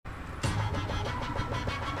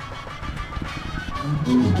All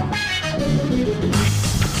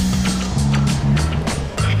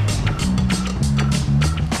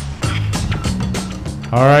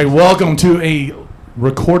right, welcome to a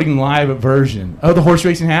recording live version of the Horse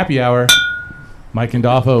Racing Happy Hour. Mike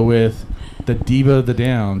Gandolfo with the Diva of the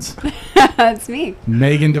Downs. That's me.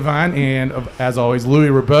 Megan Devine, and as always, Louis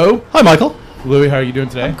Rabeau. Hi, Michael. Louis, how are you doing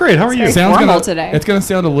today? I'm great. How are you? Very formal today. It's going to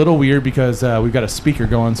sound a little weird because we've got a speaker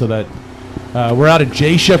going so that we're out at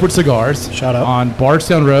J. Shepherd Cigars. Shout out. On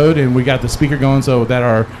Bardstown Road, and we got the speaker going so that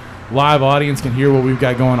our live audience can hear what we've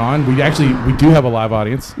got going on. We do have a live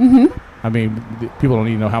audience. Mm-hmm. I mean, people don't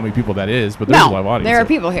even know how many people that is, but there's a live audience. There are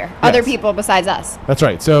people here. Yes. Other people besides us. That's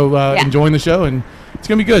right. So enjoying the show, and it's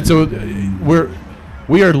going to be good. So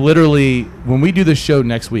we are literally, when we do this show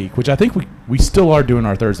next week, which I think we still are doing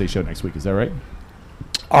our Thursday show next week. Is that right?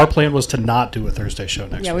 Our plan was to not do a Thursday show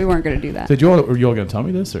next week. Yeah, we weren't going to do that. So were you all going to tell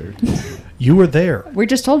me this? Or you were there. We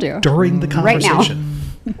just told you. During the conversation. Right now.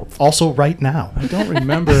 Also right now. I don't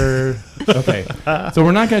remember. Okay. So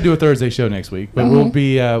we're not going to do a Thursday show next week, but we'll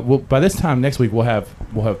be by this time next week we'll have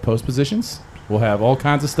post positions. We'll have all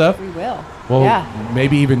kinds of stuff. We will. We'll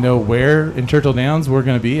maybe even know where in Churchill Downs we're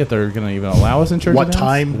going to be, if they're going to even allow us in Churchill Downs. What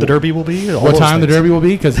time the Derby will be? What time the Derby will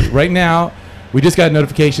be, because right now we just got a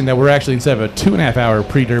notification that we're actually, instead of a 2.5 hour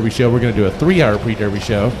pre-Derby show, we're going to do a 3 hour pre-Derby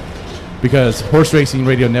show because Horse Racing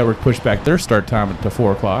Radio Network pushed back their start time to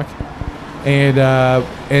 4 o'clock. And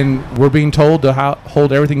we're being told to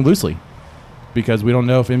hold everything loosely because we don't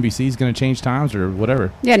know if NBC is going to change times or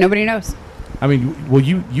whatever. Yeah, nobody knows. I mean, well,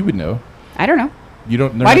 you would know. I don't know. You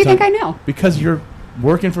don't know. Why do you think I know? Because you're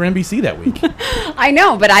working for NBC that week. I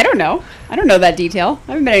know, but I don't know. I don't know that detail.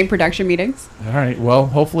 I haven't been at any production meetings. All right. Well,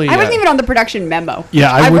 hopefully. I wasn't even on the production memo.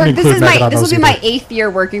 Yeah, I wouldn't include Megan on This will those be my either. 8th year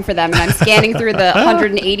working for them, and I'm scanning through the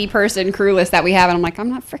 180-person crew list that we have, and I'm like, I'm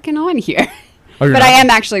not freaking on here. Oh, but not? I am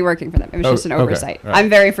actually working for them. It was just an okay. oversight. Right. I'm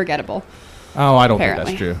very forgettable. Oh, I don't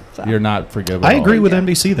Apparently. think that's true. So. You're not forgettable. I agree with Yeah.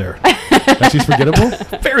 NBC there. That she's forgettable?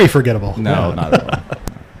 Very forgettable. No, Yeah. not at all.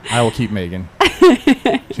 I will keep Megan.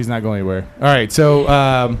 She's not going anywhere. All right. So,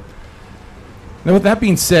 now with that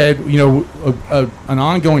being said, you know, an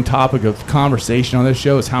ongoing topic of conversation on this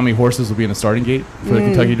show is how many horses will be in the starting gate for the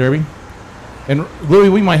Kentucky Derby. And Louis,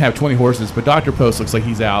 we might have 20 horses, but Dr. Post looks like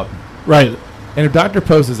he's out. Right. And if Dr.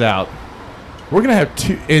 Post is out, we're going to have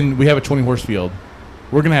two, and we have a 20 horse field.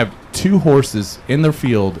 We're going to have 2 horses in the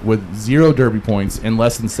field with 0 Derby points and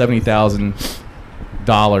less than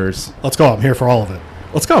 $70,000. Let's go. I'm here for all of it.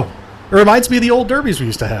 Let's go. It reminds me of the old derbies we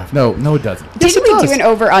used to have. No, it doesn't. Yes, Didn't it we does. do an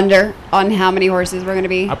over-under on how many horses we're going to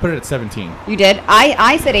be? I put it at 17. You did?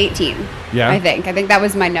 I said 18. Yeah. I think that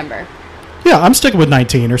was my number. Yeah, I'm sticking with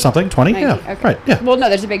 19 or something. 20. 19. Yeah. Okay. Right. Yeah. Well, no,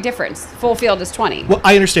 there's a big difference. Full field is 20. Well,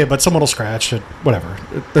 I understand, but someone will scratch it. Whatever.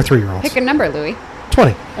 They're 3-year-olds. Pick a number, Louis.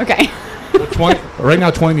 20. Okay. 20. Right now,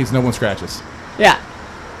 20 means no one scratches. Yeah.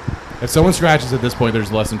 If someone scratches at this point,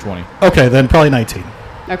 there's less than 20. Okay, then probably 19.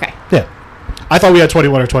 Okay. Yeah. I thought we had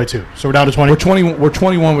 21 or 22, so we're down to 20. We're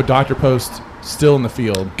 21 with Dr. Post still in the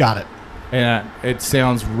field. Got it. And it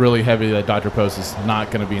sounds really heavy that Dr. Post is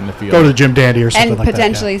not going to be in the field. Go to Jim Dandy or something And like that.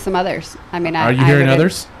 potentially some others. I mean, Are you hearing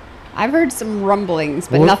others? I've heard some rumblings,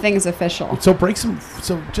 but Well, nothing's official. So break some.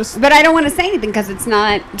 So just. But I don't want to say anything because it's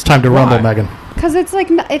not. It's time to Why? rumble, Megan. Because it's like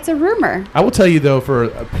it's a rumor. I will tell you though, for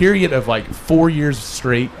a period of like 4 years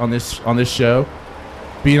straight on this show,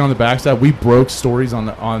 being on the backside, we broke stories on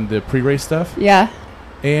the pre-race stuff. Yeah.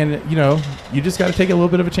 And you know, you just got to take a little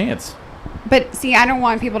bit of a chance. But see, I don't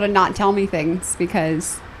want people to not tell me things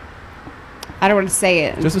because I don't want to say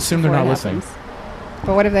it. Just assume they're before not it listening. happens.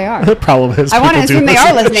 But what if they are? The problem is I want to people do assume they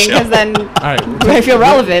are listen to the listening show. because then All right. I feel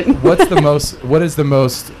relevant. What is the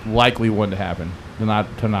most likely one to happen to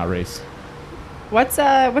not race? What's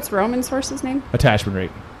Roman's horse's name? Attachment rate.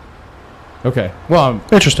 Okay. Well,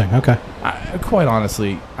 Interesting. Okay. quite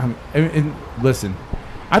honestly, and listen,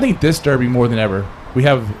 I think this Derby more than ever, we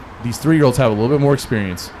have these 3-year-olds have a little bit more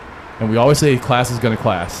experience, and we always say class is going to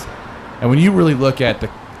class. And when you really look at the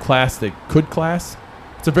class that could class,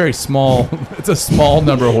 it's a very small. It's a small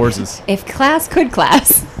number of horses. If class could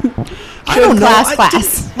class. I don't know.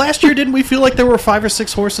 Class. Last year, didn't we feel like there were 5 or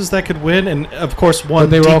 6 horses that could win, and of course one But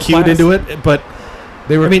they were all DQ'd class. into it. But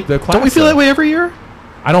They were. I mean, the class, don't we feel though. that way every year?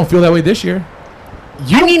 I don't feel that way this year.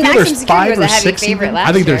 You don't feel Maxim there's Security 5 was or a heavy 6 favorite even? last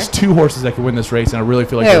I think year. there's 2 horses that could win this race, and I really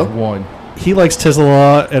feel like Who? there's one. He likes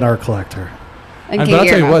Tizelaw and our collector. And But King I'll tell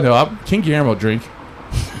you Guillermo. what, though, King Guillermo drink.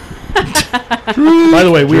 By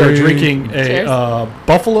the way, we are Drink. drinking Cheers. a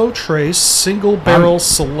Buffalo Trace Single Barrel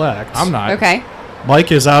Select. I'm not. Okay.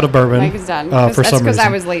 Mike is out of bourbon. Mike is done. For That's some because reason. I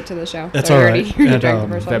was late to the show. That's so all I already right. drank And, the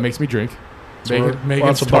first one. That makes me drink. So we're on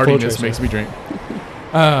Megan's some Buffalo tardiness Trace makes me drink.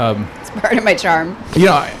 It's part of my charm. You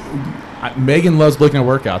know, Megan loves looking at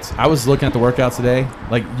workouts. I was looking at the workouts today.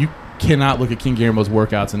 Like, you cannot look at King Guillermo's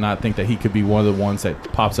workouts and not think that he could be one of the ones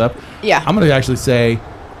that pops up. Yeah. I'm going to actually say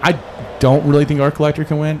I don't really think Art Collector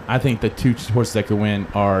can win. I think the two horses that could win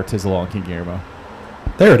are Tizelaw and King Guillermo.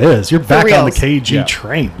 There it is. You're back on the reals. KG Yeah.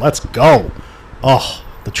 train. Let's go. Oh,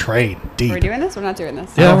 the train. Deep. We're doing this? We're not doing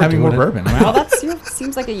this? I Yeah, don't we're have any more doing it. bourbon. I'm Well, out. that's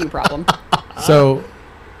seems like a you problem. So,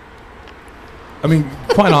 I mean,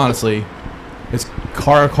 quite honestly, is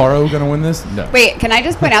Caro going to win this? No. Wait, can I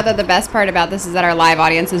just point out that the best part about this is that our live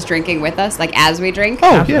audience is drinking with us, like as we drink?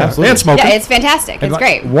 Oh, yeah. Absolutely. And smoking. Yeah, it's fantastic. And It's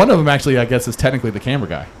great. One of them actually, I guess, is technically the camera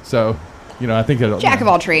guy. So, you know, I think it'll, Jack of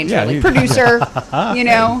all trades, Yeah, really. he- Producer, you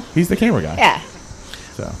know. He's the camera guy. Yeah.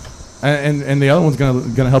 So, and the other one's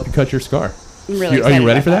gonna help you cut your scar. I'm really Are you excited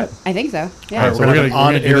ready about for that? I think so. Yeah. All right, we're gonna have we're gonna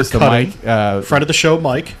on-air give this to cutting. Mike. Friend of the show,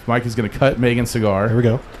 Mike. Mike is gonna cut Megan's cigar. There we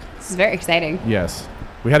go. This is very exciting. Yes,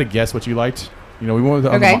 we had to guess what you liked. You know, we went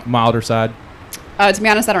on Okay. the milder side. To be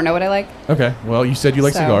honest, I don't know what I like. Okay, well, you said you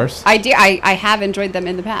like So, cigars. I do. I have enjoyed them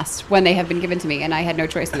in the past when they have been given to me, and I had no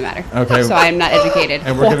choice in the matter. Okay. So I am not educated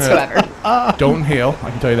And we're gonna- whatsoever. Don't inhale.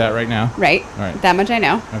 I can tell you that right now. Right. All right. That much I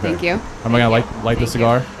know. Okay. Thank you. Am I gonna light the Thank you.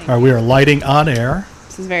 cigar? All right, we are lighting on air.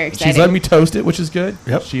 This is very exciting. She's letting me toast it, which is good.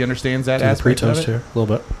 Yep. She understands that Do the aspect of pre-toast it. here. A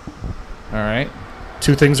little bit. All right.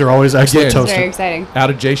 Two things are always excellent Again. This is very toasted. exciting. Out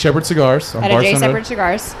of J. Shepard Cigars. On At a J. Barcelona. Separate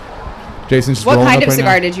Cigars. Jason's just What rolling kind up of right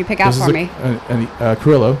cigar now. did you pick out This is for a- me? a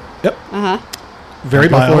Cruello. Yep. Uh huh. Very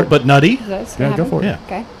Go for mild it. but nutty. Is this Yeah, gonna go happen? for it. Yeah.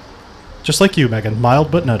 Okay. Just like you, Megan. Mild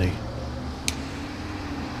but nutty.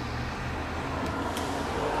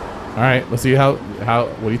 All right. Let's see how.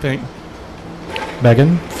 What do you think?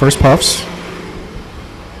 Megan, first puffs.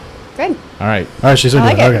 Good. All right. All right, she's into I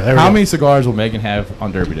like it. it. Okay, there we How go. many cigars will Megan have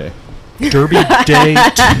on Derby Day? Derby Day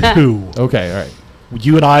 2. Okay. All right.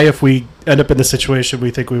 You and I, if we end up in this situation,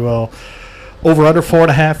 we think we will over under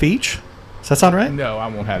 4.5 each. Does that sound right? No, I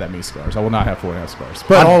won't have that many cigars. I will not have 4.5 cigars.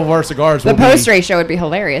 But all of our cigars The will post be, ratio would be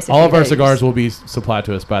hilarious. If all you of our did. cigars will be supplied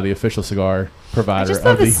to us by the official cigar provider just of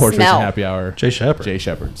love the the Horse Racing smell. Happy Hour, Jay Shepard. Jay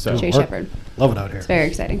Shepard. So, Jay Work. Shepard. Love it out here. It's very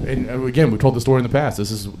exciting. and again, we told the story in the past. This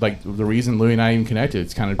is like the reason Louie and I even connected.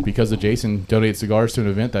 It's kind of because of Jason donated cigars to an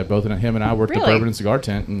event that both him and I worked at Really? Bourbon and Cigar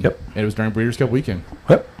Tent, and Yep. it was during Breeders' Cup weekend.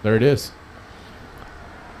 Yep. There it is.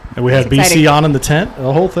 And we had That's BC exciting. on in the tent.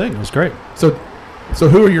 The whole thing. It was great. So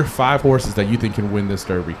who are your 5 horses that you think can win this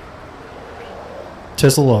Derby?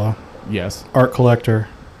 Tizelaw, Yes. Art Collector,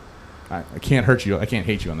 I can't hurt you. I can't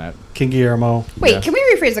hate you on that. King Guillermo. Wait, Yes. can we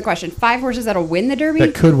rephrase the question? 5 horses that'll win the Derby?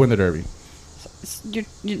 That could win the Derby.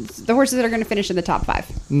 The horses that are going to finish in the top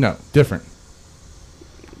 5. No, different.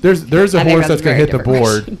 There's a I think horse that's that's a going to very hit the different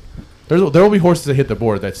board. question. There will be horses that hit the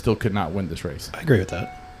board that still could not win this race. I agree with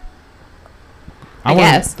that. I wanna-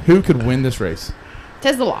 guess. Who could win this race?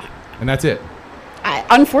 Tis the law. And that's it.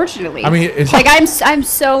 Unfortunately. I mean, it's like I'm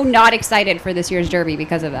so not excited for this year's Derby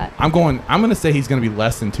because of that. I'm going to say he's going to be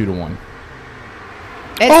less than 2-1.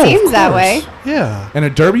 It Oh, of seems that way. course. Yeah. And a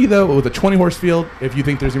Derby though with a 20 horse field, if you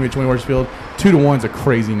think there's going to be a 20 horse field, 2-1 is a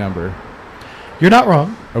crazy number. You're not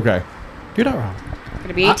wrong. Okay. You're not wrong. It's going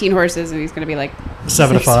to be 18 horses, and he's going to be like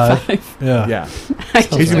 7 to 5. 6-5. Yeah. Yeah. I He's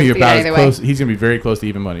just going to be would about as either way. close. He's going to be very close to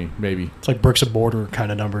even money, maybe. It's like bricks and mortar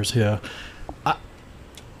kind of numbers. Yeah.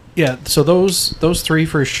 Yeah. So those 3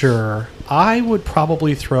 for sure. I would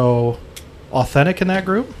probably throw Authentic in that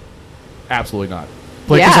group. Absolutely not.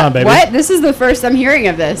 Blinkers yeah. on, baby. What? This is the first I'm hearing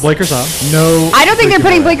of this. Blinkers on. No. I don't think they're freaking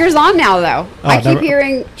putting way. blinkers on now, though. Oh, I keep never-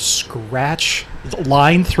 hearing. Scratch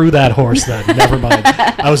line through that horse then. Never mind.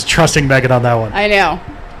 I was trusting Megan on that one. I know.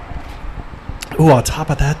 Ooh, on top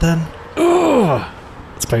of that then. Ugh.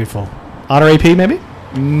 It's painful. Honor AP maybe?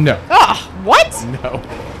 No. Oh, what? No.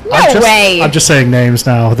 No way. I'm just saying names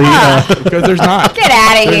now. The Because there's not. Get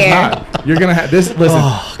out of There's here. not. You're gonna have this. Listen,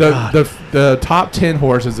 Oh, the, God. the top 10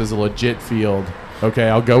 horses is a legit field. Okay,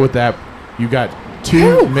 I'll go with that. You got 2,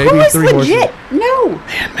 Who? maybe Who is 3 legit? horses. No.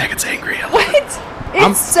 Man, Megan's angry. What? It's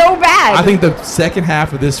I'm- so bad. I think the second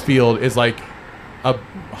half of this field is like a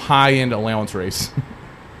high-end allowance race.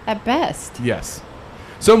 At best. Yes.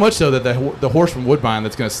 So much so that the horse from Woodbine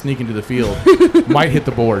that's going to sneak into the field might hit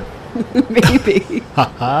the board. Maybe.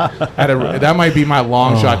 That might be my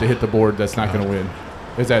long shot to hit the board. That's not going to win.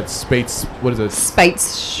 Is that Spates? What is it?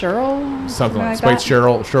 Spites Sherrill? Something like that? Spates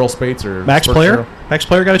Cheryl Spates or Max Spurs Player? Cheryl? Max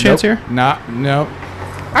Player got a chance Nope. here? No.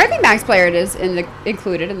 I think Max Player is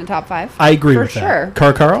included in the top 5. I agree For with sure. that.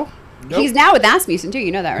 Carcaro? Nope. He's now with Asmussen too.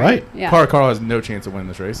 You know that, right? Right. Yeah. Carl has no chance of winning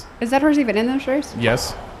this race. Is that horse even in this race?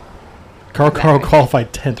 Yes. Carcaro Exactly.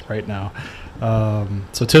 qualified 10th right now.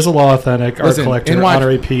 So Tizzle Authentic, Art Listen, Collector, NY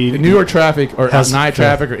Honor AP. New York Traffic or Has- Night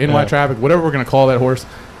Traffic or NY yeah. Traffic, whatever we're going to call that horse,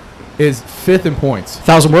 is 5th in points.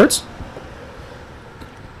 1,000 words?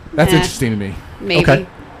 That's Nah. interesting to me. Maybe. Okay.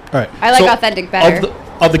 All right. I like So, authentic better.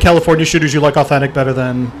 Of the California shooters, you like Authentic better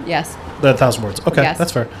than Yes. 1,000 words. Okay, Yes.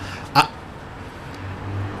 that's fair.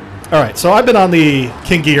 All right, so I've been on the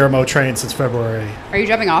King Guillermo train since February. Are you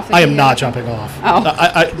jumping off? I am not jumping off. Oh.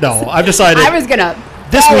 No, I've decided. I was gonna.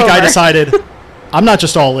 This fall week I over. decided I'm not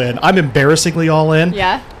just all in. I'm embarrassingly all in.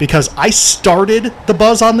 Yeah. Because I started the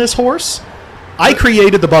buzz on this horse. I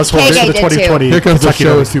created the buzz horse KK for the did too. 2020 Here comes the Kentucky show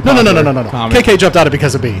Derby. is too No. popular comment. KK jumped on it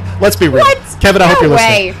because of me. Let's be real. What? Kevin, I hope No you're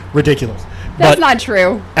way. listening. Ridiculous. That's But not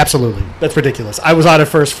true. absolutely. That's ridiculous. I was on it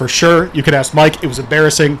first for sure. You could ask Mike. It was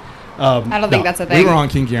embarrassing. I don't think that's a We thing. were on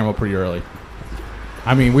King Guillermo pretty early.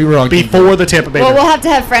 I mean, we were on King Before the Tampa Bay Well, Derby. we'll have to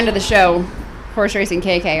have friend of the show, Horse Racing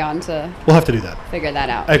KK, on to We'll have to do that. figure that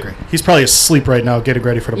out. I agree. He's probably asleep right now getting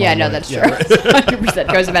ready for tomorrow. Yeah, no, morning. that's true. Yeah, right.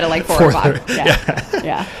 100% goes to bed at like 4 o'clock. 4:30. Yeah.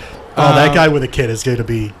 Yeah. Oh, that guy with a kid is going to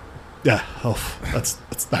be, yeah. Oh, that's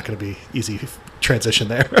not going to be easy transition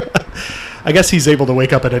there. I guess he's able to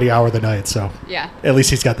wake up at any hour of the night, so Yeah. at least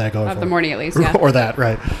he's got that going Of for the him. morning at least, yeah. or that,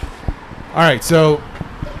 right? All right, so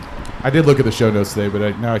I did look at the show notes today,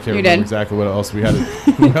 but now I can't You remember did? exactly what else we had.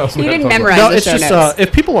 What else we You had to didn't talk about. memorize No, the it's show just notes.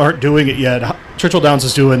 if people aren't doing it yet, Churchill Downs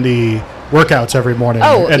is doing the workouts every morning,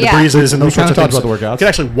 Oh, and yeah. the breezes and We those sorts of kinda talked things. about the workouts. You can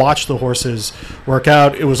actually watch the horses work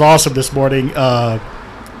out. It was awesome this morning.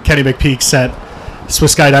 Kenny McPeak sent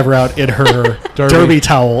Swiss Skydiver out in her derby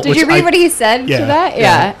towel. Did which you read what he said to that?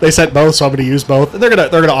 Yeah. They sent both, so I'm going to use both. And they're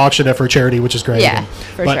gonna auction it for charity, which is great. Yeah,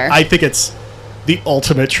 for but sure. I think it's the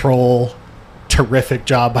ultimate troll. Terrific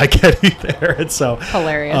job by Kenny there, and so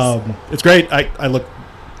Hilarious. it's great. I look.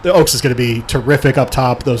 The Oaks is going to be terrific up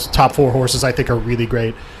top. Those top 4 horses I think are really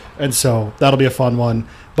great, and so that'll be a fun one.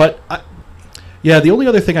 But yeah, the only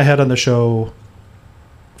other thing I had on the show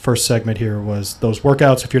first segment here was those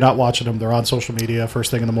workouts. If you're not watching them, they're on social media first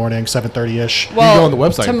thing in the morning, 7:30ish. Well, go on the website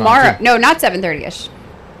and find tomorrow. it, too. No, not 7:30ish.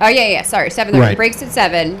 Oh yeah. Sorry, 7:30. Right. Breaks at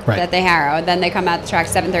 7 Right. that they harrow. Then they come out the track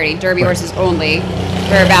 7:30. Derby horses only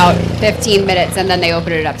for about 15 minutes, and then they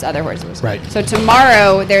open it up to other horses. Right. So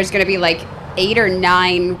tomorrow there's going to be like 8 or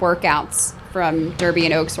 9 workouts from Derby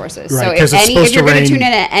and Oaks horses. Right, So 'cause it's supposed if you're to going to rain. tune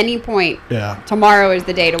in at any point, Yeah. tomorrow is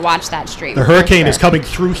the day to watch that stream. The for hurricane sure. is coming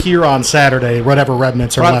through here on Saturday, whatever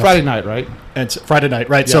remnants are left. Friday night, right? And it's Friday night,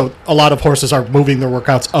 right? Yeah. So a lot of horses are moving their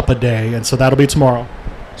workouts up a day, and so that'll be tomorrow.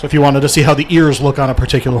 So if you wanted to see how the ears look on a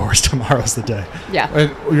particular horse, tomorrow's the day. Yeah.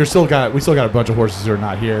 And we still got a bunch of horses who are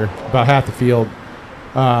not here. About half the field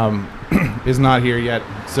is not here yet.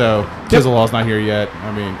 So Tizzlewall's not here yet.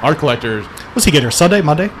 I mean, Art Collectors. What's he get here? Sunday,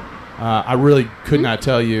 Monday? I really could not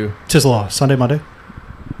tell you. Tizzlaw, Sunday, Monday?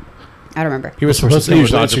 I don't remember. He was Those supposed to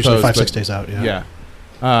horses- come with it's Dodger usually Post, 5-6 but- days out, yeah.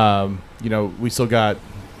 We still got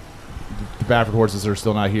the Baffert horses are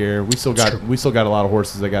still not here. We still got a lot of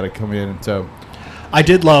horses that got to come in. So I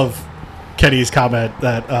did love Kenny's comment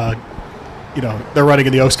that, they're running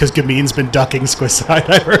in the Oaks because Gamin's been ducking Swiss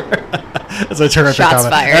Skydiver. That's a terrific Shots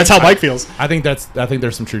comment. fired. That's how Mike feels. I think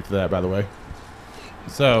there's some truth to that, by the way.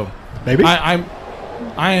 So Maybe? I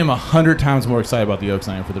am 100 times more excited about the Oaks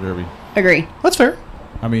than I am for the Derby. Agree. That's fair.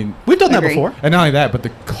 I mean, We've done that Agree. before. and not only that, but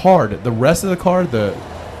the rest of the card, the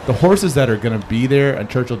horses that are going to be there at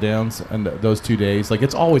Churchill Downs and those 2 days, like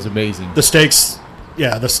it's always amazing. The stakes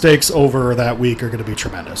over that week are going to be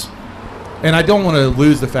tremendous. And I don't want to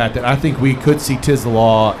lose the fact that I think we could see Tiz the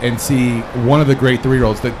Law and see one of the great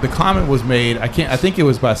 3-year-olds. The comment was made. I think it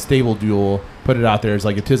was by Stable Duel. Put it out there. It's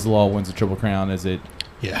like if Tiz the Law wins the Triple Crown, is it?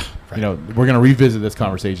 Yeah. Right. We're going to revisit this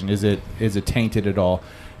conversation. Is it tainted at all?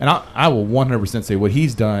 And I will 100% say what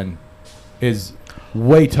he's done is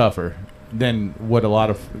way tougher than what a lot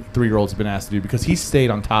of 3-year-olds have been asked to do because he's stayed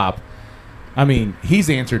on top. I mean, he's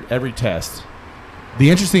answered every test. The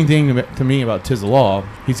interesting thing to me about Tiz the Law,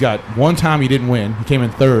 he's got one time he didn't win. He came in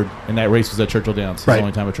 3rd, and that race was at Churchill Downs. It's Right. the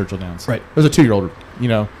only time at Churchill Downs. Right. It was a 2-year-old,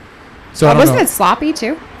 So I don't Wasn't know. it sloppy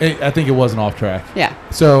too? I think it wasn't off track. Yeah.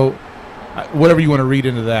 So whatever you want to read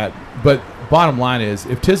into that. But bottom line is,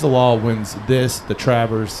 if Tiz the Law wins the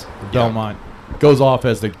Travers, the Belmont, goes off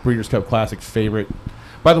as the Breeders' Cup Classic favorite.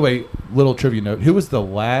 By the way, little trivia note: who was the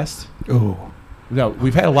last? Ooh. No,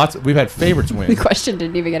 we've had favorites The win. question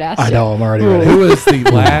didn't even get asked. I yet. know. I'm already ready. Who was the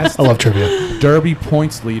last I love trivia. Derby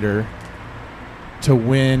points leader to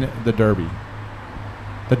win the Derby?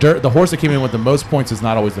 The horse that came in with the most points is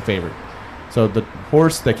not always the favorite. So the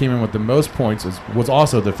horse that came in with the most points was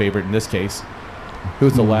also the favorite in this case. Who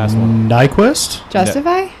was the last one? Nyquist?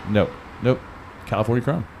 Justify? Nope. California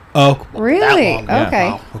Chrome. Oh, Really? that long. Okay.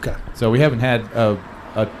 Wow. Okay. So we haven't had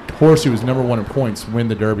a horse who was number 1 in points win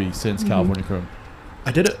the Derby since California Chrome.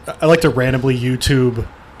 I like to randomly YouTube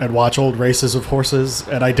and watch old races of horses,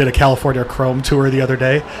 and I did a California Chrome tour the other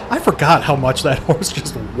day. I forgot how much that horse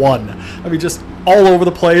just won. I mean, just all over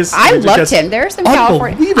the place. I loved him. There's some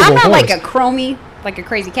California. I'm not horse. like a chromie, like a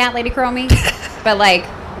crazy cat lady chromie, but like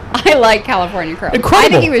I like California Chrome. Incredible. I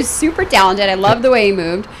think he was super talented. I love the way he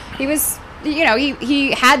moved. He was, you know,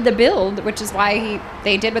 he had the build, which is why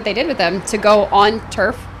they did what they did with him to go on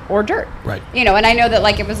turf or dirt. Right. You know, and I know that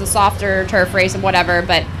like it was a softer turf race and whatever,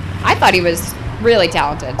 but I thought he was really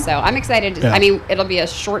talented. So I'm excited. Yeah. I mean, it'll be a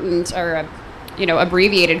shortened or a, you know,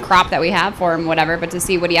 abbreviated crop that we have for him, whatever, but to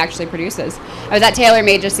see what he actually produces. I was at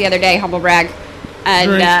TaylorMade just the other day, humble brag, and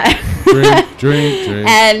Drink.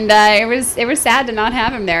 and it was sad to not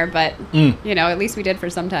have him there, but you know, at least we did for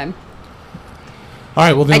some time. All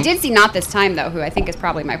right, well then I did see Not This Time though, who I think is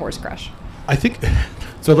probably my horse crush. I think.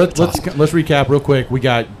 So let's recap real quick. We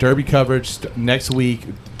got Derby coverage next week.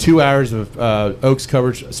 2 hours of Oaks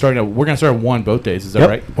coverage starting. We're going to start at 1 both days. Is that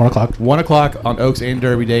right? 1 o'clock. 1 o'clock on Oaks and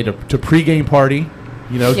Derby Day to pregame party.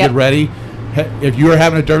 You know, Yep. get ready. If you are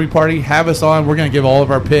having a Derby party, have us on. We're going to give all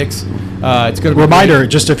of our picks. It's going to be Reminder: great.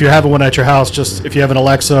 just if you're having one at your house, just if you have an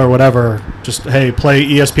Alexa or whatever, just hey, play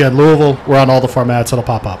ESPN Louisville. We're on all the formats. It'll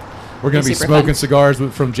pop up. We're going to be Super smoking fun. cigars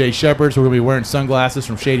from Jay Shepherd's. We're going to be wearing sunglasses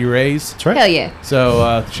from Shady Rays. That's right. Hell yeah.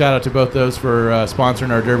 So shout out to both those for sponsoring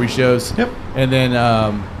our Derby shows. Yep. And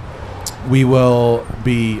then we will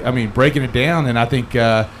be, breaking it down, and I think,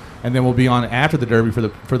 and then we'll be on after the Derby for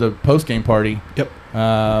the post game party. Yep.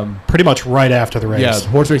 Um, Pretty much right after the race. yeah, the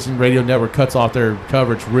Horse Racing Radio Network cuts off their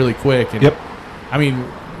coverage really quick. And Yep. I mean,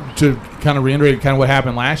 to kind of reiterate kind of what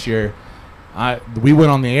happened last year, we went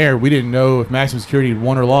on the air. We didn't know if Maximum Security had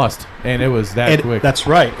won or lost, and it was that quick. That's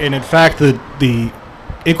right. And in fact, the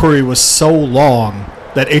inquiry was so long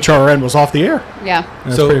that HRN was off the air. Yeah.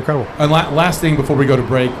 And that's pretty incredible. And last thing before we go to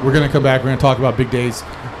break, we're going to come back. We're going to talk about big days.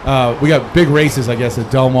 We got big races, I guess, at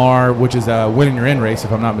Del Mar, which is a win in your end race,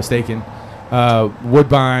 if I'm not mistaken.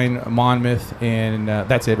 Woodbine, Monmouth, and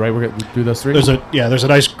that's it, right? We're going to do those three? There's a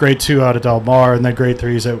nice grade 2 out of Del Mar, and then grade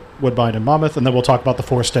 3s at Woodbine and Monmouth, and then we'll talk about the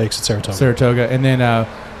 4 stakes at Saratoga. And then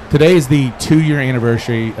today is the 2-year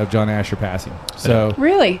anniversary of John Asher passing. So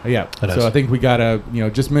Really? yeah. It is. So I think we got to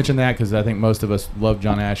just mention that because I think most of us love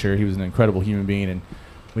John Asher. He was an incredible human being, and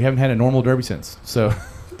we haven't had a normal Derby since. So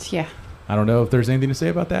Yeah. I don't know if there's anything to say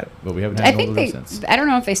about that, but we haven't had I a normal think Derby since. I don't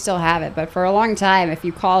know if they still have it, but for a long time, if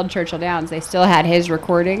you called Churchill Downs, they still had his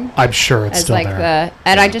recording I'm sure it's as still like there.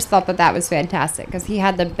 and I just thought that was fantastic because he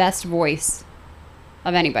had the best voice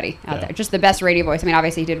of anybody out Yeah. there, just the best radio voice. I mean,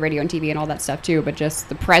 obviously he did radio and TV and all that stuff too, but just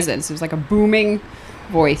the presence. It was like a booming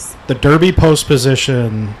voice. The Derby post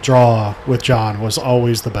position draw with John was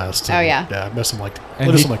always the best. Oh, yeah. Yeah, I miss him like And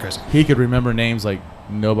crazy. he could remember names like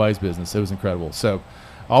nobody's business. It was incredible. So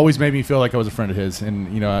always made me feel like I was a friend of his, and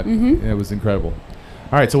it was incredible.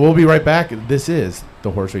 All right, so we'll be right back. This is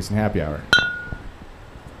the Horse Racing Happy Hour.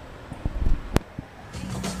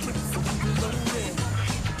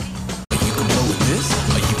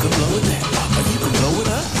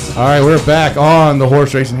 All right, we're back on the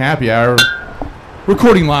Horse Racing Happy Hour,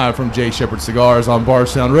 recording live from Jay Shepherd Cigars on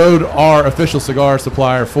Bardstown Road, our official cigar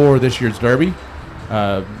supplier for this year's Derby.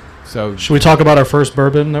 So Should we talk about our first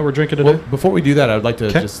bourbon that we're drinking today? well, before we do that, I'd like to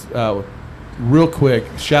Okay. just real quick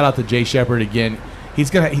shout out to Jay Shepherd again. He's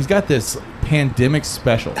got this pandemic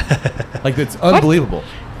special, like it's unbelievable.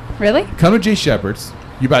 Really? Come to Jay Shepherd's.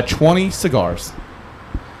 You buy 20 cigars,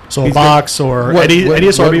 So a He's box or What- any what-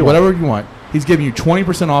 assortment you want. whatever you want. He's giving you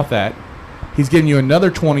 20% off that. He's giving you another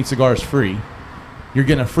 20 cigars free. You're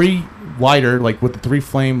getting a free lighter, like with the 3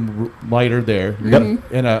 flame lighter there,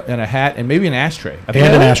 and a hat, and maybe an ashtray. I think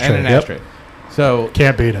And an that- ashtray, And an yep. ashtray. So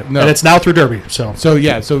Can't beat it. No. And it's now through Derby. So So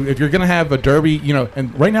if you're gonna have a Derby,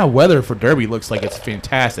 and right now weather for Derby looks like it's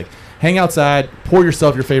fantastic. Hang outside, pour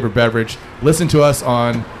yourself your favorite beverage, listen to us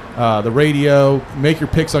on the radio, make your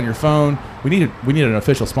picks on your phone. We need an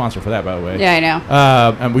official sponsor for that, by the way. Yeah, I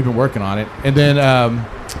know. And we've been working on it. And then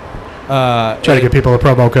try to get people a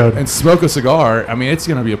promo code. and smoke a cigar. I mean, it's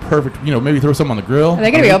gonna be a perfect. Maybe throw some on the grill. Are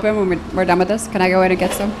they going to be open when we're done with this? Can I go in and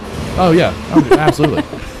get some? Oh yeah, absolutely.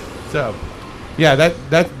 So. Yeah,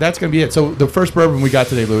 that's gonna be it. So the first bourbon we got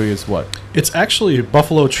today, Louis, is what? It's actually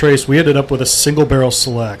Buffalo Trace. We ended up with a single barrel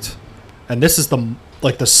select, and this is the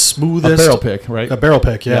smoothest A barrel pick, right? A barrel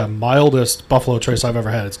pick, yeah, Yeah. mildest Buffalo Trace I've ever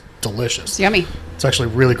had. It's delicious. It's yummy. It's actually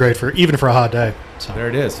really great even for a hot day. So There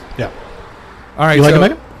it is. yeah, All right. you like so, it,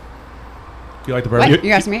 Megan? Do you like the What? bourbon?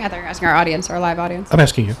 You asking me? I thought you were asking our audience, our live audience. I'm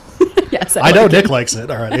asking you. Yes, I know like it. Nick likes it.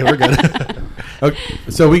 All right, yeah, we're good. Okay,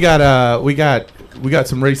 so we got we got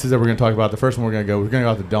some races that we're going to talk about. The first one we're going to go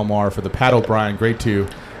out to Del Mar for the Pat O'Brien Grade 2.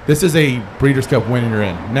 This is a Breeders' Cup win and you're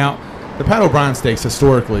in. Now, the Pat O'Brien Stakes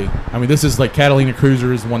historically, I mean, this is like Catalina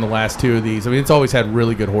Cruiser has won the last 2 of these. I mean, it's always had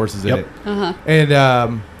really good horses in it. Uh-huh.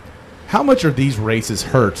 And how much are these races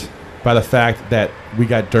hurt by the fact that we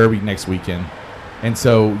got Derby next weekend? And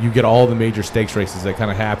so you get all the major stakes races that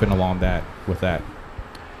kind of happen along that with that.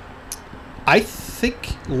 I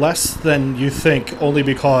think less than you think, only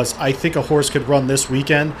because I think a horse could run this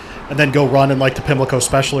weekend and then go run in like the Pimlico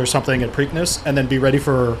Special or something at Preakness and then be ready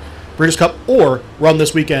for Breeders' Cup, or run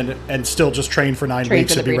this weekend and still just train for 9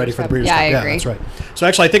 weeks and be ready for the Breeders' Cup. I agree. That's right. So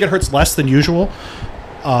actually, I think it hurts less than usual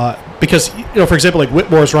because, for example, like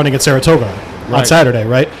Whitmore is running at Saratoga on Saturday,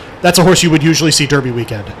 right? That's a horse you would usually see Derby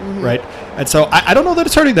weekend, right? And so I don't know that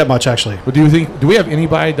it's hurting that much, actually. But do we have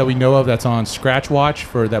anybody that we know of that's on scratch watch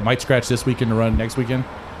that might scratch this weekend to run next weekend?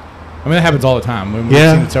 I mean, that happens all the time. We've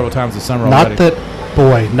seen it several times this summer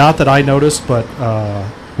already. Not that I noticed, but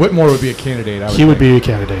Whitmore would be a candidate. He would be a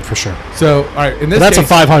candidate for sure. So, all right, in this that's case,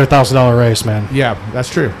 a $500,000 race, man. Yeah, that's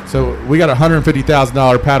true. So we got a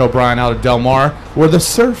 $150,000 Pat O'Brien out of Del Mar, where the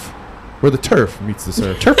turf meets the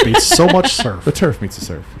surf. Turf meets so much surf. The turf meets the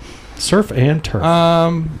surf. Surf and turf.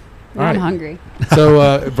 I'm right. hungry.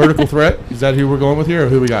 So Vertical Threat, is that who we're going with here, or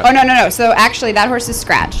who we got? Oh, no. So actually, that horse is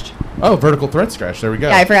scratched. Oh, Vertical Threat scratch. There we go.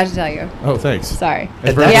 Yeah, I forgot to tell you. Oh, thanks. Sorry.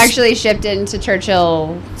 And He actually shipped into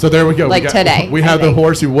Churchill. So there we go. Like today, We I have the think.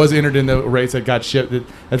 horse who was entered in the race that got shipped.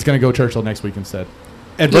 That's going to go Churchill next week instead.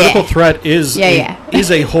 And Vertical Threat is is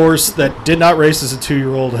a horse that did not race as a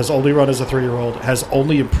 2-year-old, has only run as a 3-year-old, has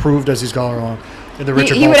only improved as he's gone along. In the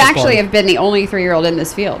Richard He would Maltz actually barn. have been the only 3-year-old in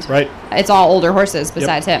this field. Right. It's all older horses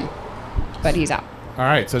besides him, but he's out. All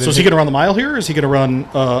right. So is he going to run the mile here, or is he going to run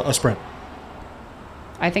a sprint?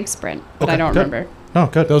 I think sprint, but Okay, I don't good. remember. Oh,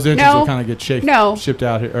 good. Those engines No. will kind of get shipped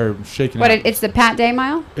out here, or shaken But out. it's the Pat Day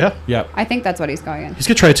mile? Yeah. Yep. I think that's what he's going in. He's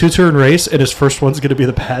going to try a 2-turn race, and his first one's going to be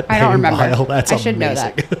the Pat I don't Day remember. mile. That's I should know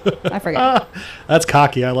amazing. that. I forget. That's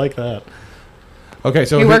cocky. I like that. Okay.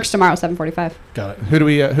 So He works tomorrow, 7:45. Got it. Who do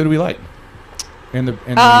we like? And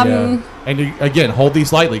again, hold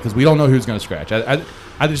these lightly because we don't know who's going to scratch.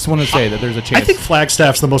 I just want to say that there's a chance. I think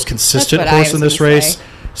Flagstaff's the most consistent That's what I horse in was this gonna race, say.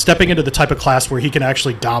 stepping into the type of class where he can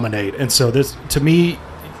actually dominate. And so this, to me,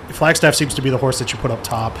 Flagstaff seems to be the horse that you put up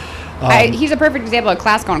top. He's a perfect example of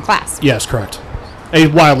class going class. Yes, correct.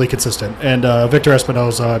 Wildly consistent. And Victor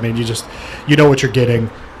Espinoza, I mean, you know what you're getting.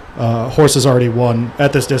 Horse has already won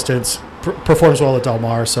at this distance, performs well at Del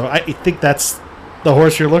Mar. So I think that's the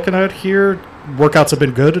horse you're looking at here. Workouts have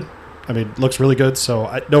been good. I mean, looks really good.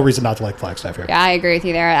 So no reason not to like Flagstaff here. Yeah, I agree with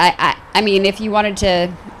you there. I mean, if you wanted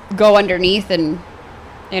to go underneath and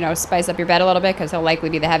spice up your bet a little bit, because he'll likely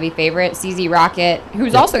be the heavy favorite, CZ Rocket,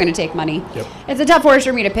 who's also going to take money. Yep. It's a tough horse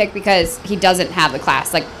for me to pick because he doesn't have the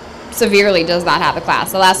class. Like, severely does not have the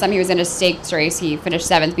class. The last time he was in a stakes race, he finished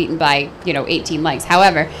 7th, beaten by 18 lengths.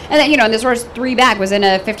 However, and then and this horse 3 back was in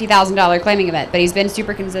a $50,000 claiming event, but he's been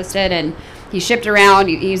super consistent and he's shipped around.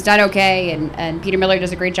 He's done okay, and Peter Miller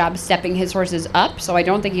does a great job stepping his horses up. So I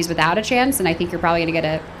don't think he's without a chance, and I think you're probably going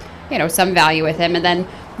to get some value with him. And then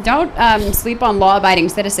don't sleep on Law Abiding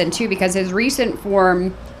Citizen too, because his recent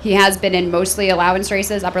form, he has been in mostly allowance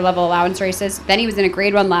races, upper level allowance races. Then he was in a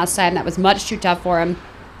grade 1 last time that was much too tough for him.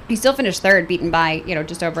 He still finished 3rd, beaten by,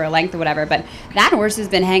 just over a length or whatever. But that horse has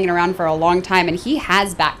been hanging around for a long time, and he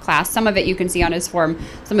has back class. Some of it you can see on his form,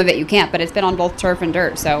 some of it you can't. But it's been on both turf and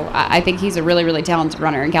dirt. So I think he's a really, really talented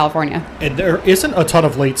runner in California. And there isn't a ton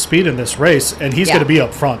of late speed in this race, and he's going to be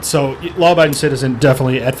up front. So Law Abiding Citizen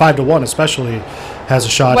definitely, at 5-1 especially, has a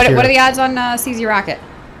shot here. What are the odds on CZ Rocket?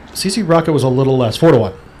 CZ Rocket was a little less,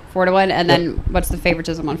 4-1. 4-1, and then what's the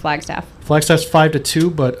favoritism on Flagstaff? Flagstaff's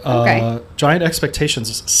 5-2, but Okay. Giant Expectations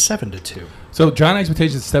is 7-2. So Giant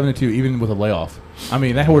Expectations is 7-2, even with a layoff. I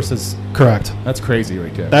mean, that horse is Correct. That's crazy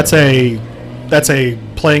right there. That's a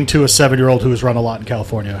playing to a 7-year-old who has run a lot in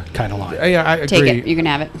California kind of line. Yeah, I agree. Take it. You can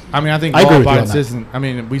have it. I mean, I think I agree Law with you Abiding on that. Citizen. I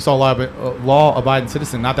mean, we saw Law Abiding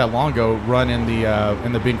Citizen not that long ago run in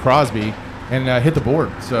the Bing Crosby and hit the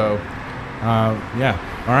board. So,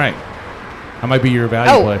 yeah, all right. That might be your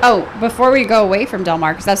value play. Oh, before we go away from Del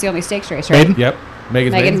Mar, because that's the only stakes race, right? Maiden? Yep.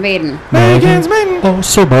 Megan's Maiden. Megan's Maiden. Oh,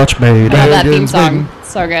 so much made. I love that theme Megan's song. Maiden.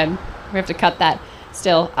 So good. We have to cut that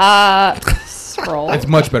still. Scroll. It's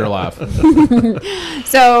much better live.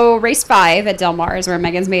 So race 5 at Del Mar is where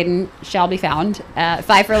Megan's Maiden shall be found. 5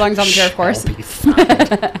 furlongs on the turf course. What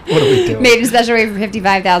are we doing? Maiden special weight for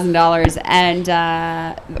 $55,000. And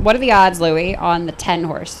what are the odds, Louis, on the 10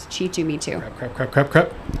 horse? Chitu Me Too.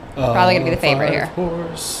 Crap. Probably gonna be the favorite here.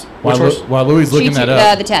 Horse. While Louis is looking that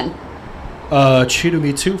up. The 10. Cheetah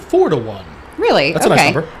Me Too, 4-1. Really? That's a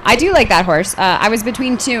nice number. I do like that horse. I was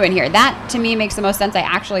between 2 in here. That, to me, makes the most sense. I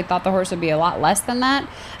actually thought the horse would be a lot less than that.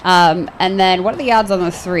 And then what are the odds on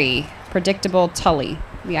the 3? Predictable Tully,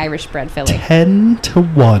 the Irish bred filly.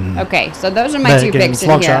 10-1. Okay, so those are my 2 Megan, picks in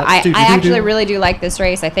long here. shot. I actually Do. really do like this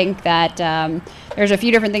race. I think that there's a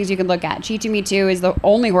few different things you can look at. Cheat to Me Too is the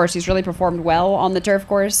only horse who's really performed well on the turf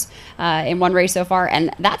course in one race so far,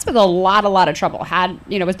 and that's with a lot of trouble.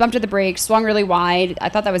 Was bumped at the brakes, swung really wide. I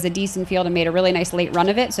thought that was a decent field and made a really nice late run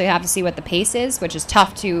of it. So you have to see what the pace is, which is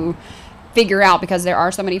tough to figure out because there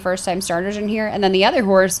are so many first-time starters in here. And then the other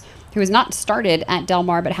horse who has not started at Del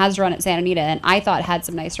Mar but has run at Santa Anita and I thought had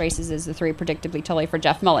some nice races is the 3 Predictably Tully for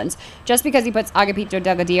Jeff Mullins. Just because he puts Agapito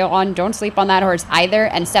Delgadillo on, don't sleep on that horse either.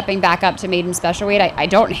 And stepping back up to maiden special weight, I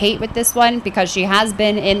don't hate with this one because she has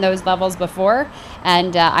been in those levels before.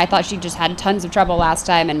 And I thought she just had tons of trouble last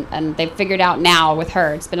time, and they've figured out now with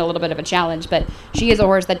her. It's been a little bit of a challenge, but she is a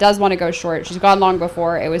horse that does want to go short. She's gone long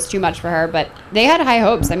before. It was too much for her, but they had high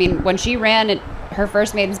hopes. I mean, when she ran at her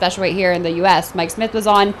first maiden special weight here in the U.S., Mike Smith was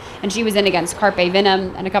on, and she was in against Carpe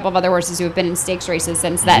Venom and a couple of other horses who have been in stakes races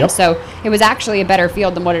since then. Yep. So it was actually a better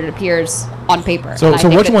field than what it appears on paper. So And I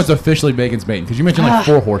think which that- one's officially Megan's maiden? Because you mentioned like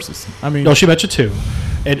 4 horses. I mean, No, she mentioned 2.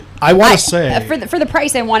 And I want to say... for the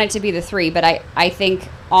price, I want it to be the 3, but I think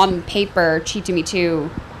on paper, Cheat to Me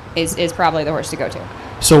Too is probably the horse to go to.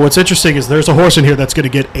 So what's interesting is there's a horse in here that's going to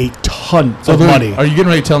get a ton of Louis, money. Are you getting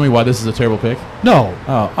ready to tell me why this is a terrible pick? No.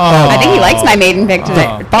 I think he likes my maiden pick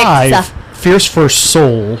today. 5, Fierce First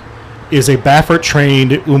Soul, is a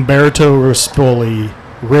Baffert-trained Umberto Rispoli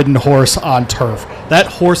ridden horse on turf. That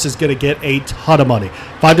horse is going to get a ton of money.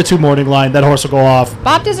 5-2 morning line. That horse will go off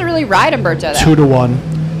Bob doesn't really ride Umberto, though.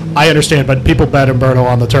 2-1. I understand, but people bet Umberto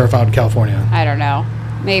on the turf out in California. I don't know.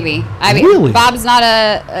 Maybe. I mean, Really? Bob's not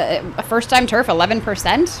a first-time turf,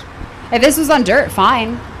 11%. If this was on dirt,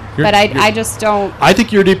 fine. But I just don't. I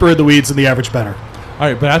think you're deeper in the weeds than the average bettor. All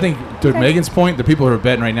right, but I think to Megan's point, the people who are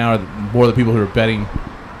betting right now are more the people who are betting,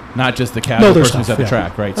 not just the casual there's person who's stuff, at the yeah.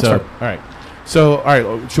 track, right? That's So, fair.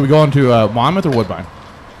 all right, should we go on to Monmouth or Woodbine?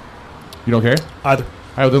 You don't care? Either. All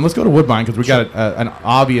right, well, then let's go to Woodbine because we got an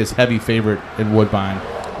obvious heavy favorite in Woodbine.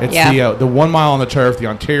 It's the 1 mile on the turf, the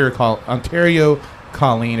Ontario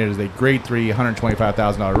Colleen. It is a Grade 3,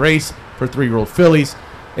 $125,000 race for 3-year-old fillies.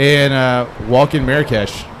 And Walkin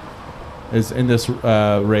Marrakesh is in this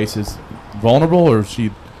race. Is vulnerable, or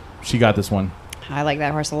she got this one? I like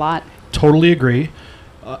that horse a lot. Totally agree.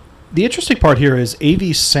 The interesting part here is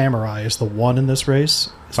AV Samurai is the one in this race.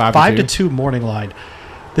 It's 5-2 morning line.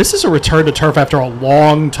 This is a return to turf after a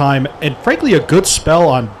long time and, frankly, a good spell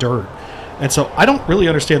on dirt. And so I don't really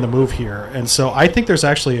understand the move here. And so I think there's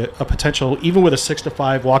actually a potential, even with a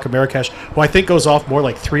 6-5 Walk of Marrakesh, who I think goes off more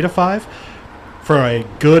like 3-5, for a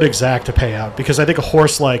good exact to pay out. Because I think a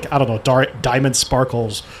horse like, I don't know, Diamond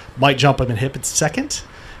Sparkles might jump him and hit it second.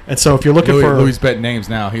 And so if you're looking for... Louis betting names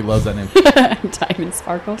now. He loves that name. Diamond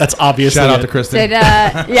Sparkles. That's obviously Shout out it. to Kristen. Did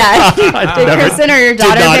Kristen or your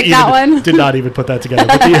daughter pick that one? Did not even put that together.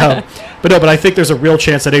 But I think there's a real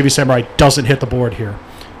chance that AV Samurai doesn't hit the board here.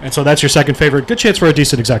 And so that's your second favorite. Good chance for a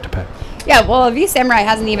decent exact to pay. Yeah, well, V Samurai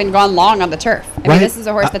hasn't even gone long on the turf. I mean, this is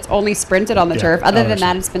a horse that's only sprinted on the turf. Other than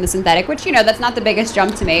that, it's been the synthetic, which, that's not the biggest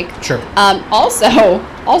jump to make. Sure. Also,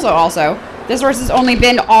 this horse has only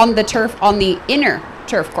been on the turf on the inner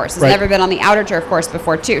turf course. It's never been on the outer turf course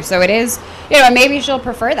before, too. So it is, maybe she'll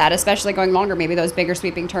prefer that, especially going longer. Maybe those bigger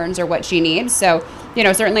sweeping turns are what she needs. So,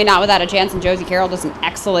 certainly not without a chance. And Josie Carroll does an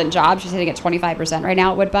excellent job. She's hitting at 25% right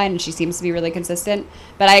now at Woodbine, and she seems to be really consistent.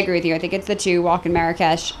 But I agree with you. I think it's the 2, Walkin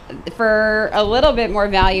Marrakesh. For a little bit more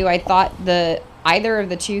value, I thought either of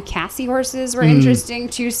the 2 Cassie horses were interesting.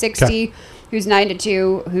 260. Who's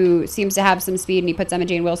 9-2, who seems to have some speed, and he puts Emma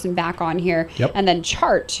Jane Wilson back on here. Yep. And then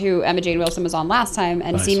Chart, who Emma Jane Wilson was on last time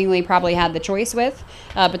and seemingly probably had the choice with.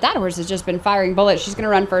 But that horse has just been firing bullets. She's going to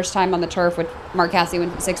run first time on the turf with Mark Cassie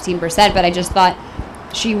went 16%, but I just thought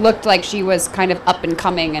she looked like she was kind of up and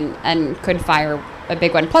coming and could fire a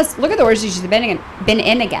big one. Plus, look at the horses she's been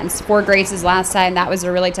in against. 4 Graces last time. That was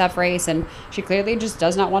a really tough race, and she clearly just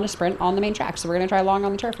does not want to sprint on the main track. So we're going to try long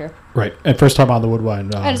on the turf here. Right. And first time on the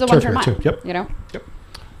Woodbine And it's a turf one-turn here, mile. too. Yep. Yep.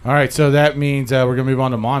 All right, so that means we're going to move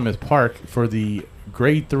on to Monmouth Park for the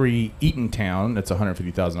Grade 3 Eatontown. That's a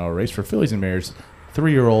 $150,000 race for fillies and mares,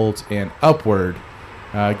 3-year-olds and upward.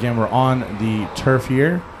 Again, we're on the turf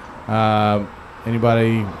here.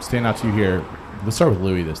 Anybody stand out to you here? Let's start with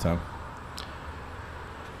Louis this time.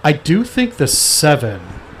 I do think the 7,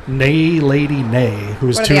 Nay Lady Nay,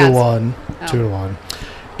 who's What are the 2-1, odds? 2-1,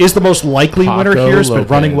 is the most likely winner Paco here. Has been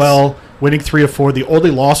running Lopez. well, winning 3 of 4. The only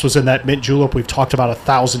loss was in that Mint Julep we've talked about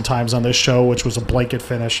 1,000 times on this show, which was a blanket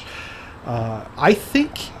finish. I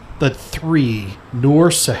think the 3,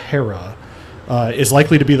 Noor Sahara, is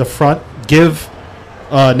likely to be the front. Give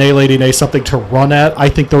Nay Lady Nay something to run at. I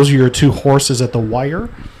think those are your 2 horses at the wire.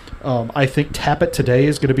 I think Tap It Today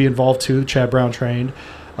is going to be involved too. Chad Brown trained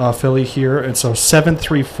filly here. And so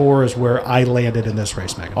 7-3-4 is where I landed in this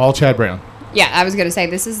race, Megan. All Chad Brown. Yeah, I was going to say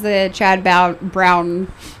this is the Chad Brown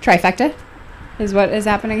trifecta, is what is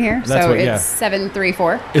happening here. That's so what- it's yeah.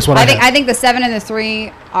 7-3-4. Is what I I think. had. I think the 7 and the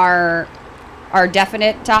 3 are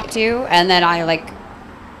definite top 2, and then I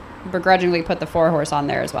begrudgingly put the 4 horse on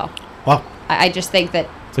there as well. Wow. I just think that.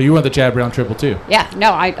 So you went the Chad Brown triple too. Yeah,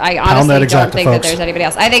 no, I that honestly don't exacta, think that folks. there's anybody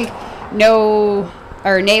else. I think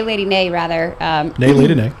Nay Lady Nay rather. Nay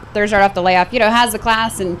Lady Nay. There's right off the layoff. Has the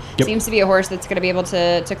class and Yep. seems to be a horse that's going to be able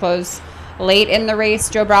to close late in the race.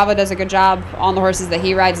 Joe Bravo does a good job on the horses that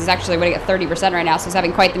he rides. He's actually winning at 30% right now, so he's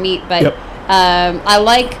having quite the meet. But Yep. I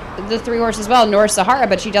like the 3 horses as well, Noor Sahara,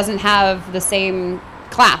 but she doesn't have the same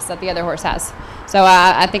class that the other horse has. So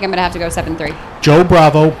I think I'm going to have to go 7-3. Joe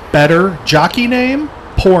Bravo, better jockey name,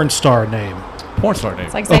 porn star name. Porn star name.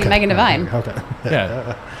 It's like saying Megan Devine. Okay.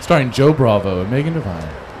 Yeah. Starring Joe Bravo and Megan Devine.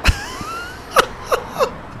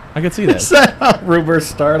 I could see Is that. that how rumors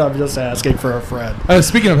start? I'm just asking for a friend.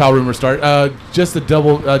 Speaking of how rumors start, just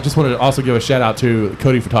wanted to also give a shout out to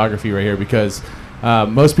Cody Photography right here because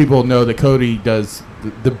most people know that Cody does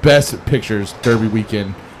the best pictures Derby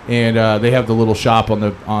weekend, and they have the little shop on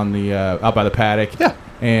the out by the paddock. Yeah.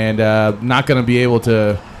 And not going to be able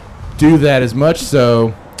to do that as much.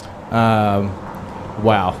 So,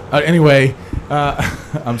 wow. Anyway.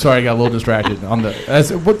 I'm sorry, I got a little distracted on the.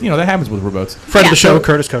 That happens with rowboats. Friend of the show, So-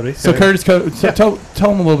 Curtis Cody. So Curtis, tell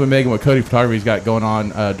them a little bit, Megan, what Cody Photography's got going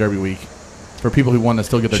on Derby week for people who want to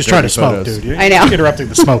still get their She's Derby trying to smoke, photos. dude. I know. You're interrupting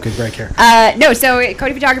the smoking. Great care. No, so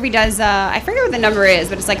Cody Photography does, I forget what the number is,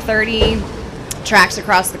 but it's like 30 tracks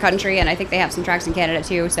across the country, and I think they have some tracks in Canada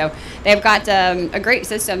too. So they've got a great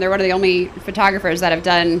system. They're one of the only photographers that have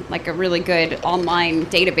done like a really good online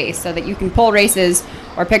database so that you can pull races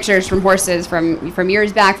or pictures from horses from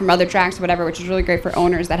years back, from other tracks, whatever, which is really great for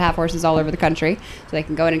owners that have horses all over the country. So they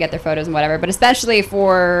can go in and get their photos and whatever. But especially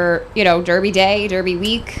for, Derby Day, Derby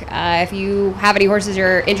Week, if you have any horses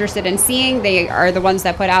you're interested in seeing, they are the ones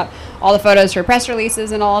that put out all the photos for press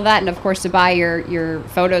releases and all of that. And of course, to buy your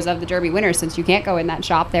photos of the Derby winners, since you can't go in that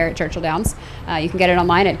shop there at Churchill Downs, you can get it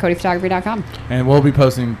online at codyphotography.com. And we'll be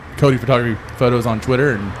posting Cody Photography photos on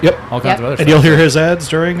Twitter and all kinds Yep. of other stuff. And you'll hear his ads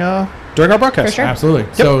during our broadcast. For sure. Absolutely.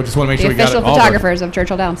 So just want to make The sure we got it official all. photographers of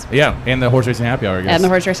Churchill Downs. Yeah, and the horse racing happy hour, I guess. And the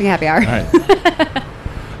horse racing happy hour. All right.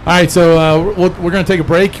 All right, so we're going to take a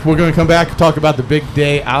break. We're going to come back and talk about the big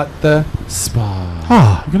day out at the spa.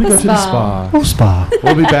 Ah, We're going to go to the spa. oh, spa.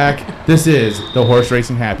 We'll be back. This is the horse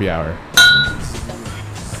racing happy hour.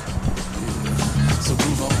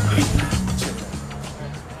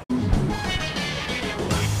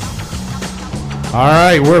 All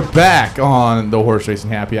right, we're back on the horse racing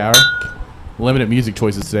happy hour. Limited music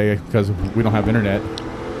choices today because we don't have internet.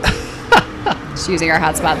 Just using our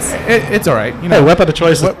hotspots. It's all right. Hey, weapon of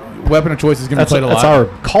choice. Weapon of choice is going to be played a lot. That's our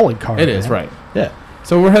calling card. It is, man. right. Yeah.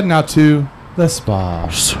 So we're heading out to the spa.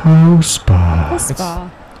 So spa.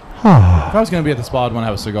 Spa. If I was going to be at the spa, I'd want to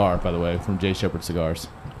have a cigar, by the way, from Jay Shepherd Cigars.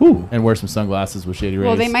 Ooh. And wear some sunglasses with shady rays.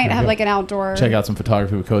 Well, they might have like an outdoor. Check out some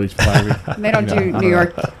photography with Cody's photography. They don't You know, do I New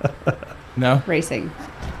York No? racing.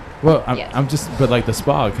 Well, Yes. I'm just, but like the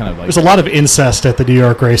spa kind of like. There's a lot of incest at the New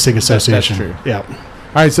York Racing Association. true. Yeah.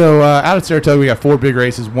 All right, so out at Saratoga, we got 4 big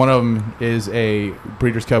races. One of them is a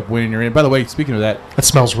Breeders' Cup win, and you're in. By the way, speaking of that, That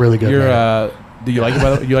smells really good. you're, man. do you like it? By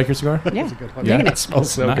the way? You like your cigar? Yeah. Yeah. Digging It it.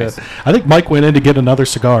 smells so Nice. good. I think Mike went in to get another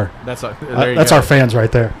cigar. That's there you That's go. our fans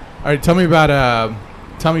right there. All right, tell me about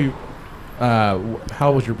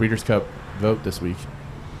how was your Breeders' Cup vote this week?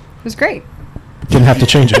 It was great. Didn't have to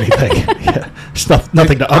change anything. Yeah. There's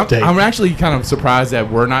nothing to update. I'm actually kind of surprised that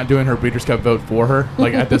we're not doing her Breeders' Cup vote for her.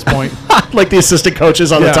 Like at this point, like the assistant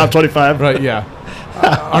coaches on Yeah. the top 25. right? Yeah.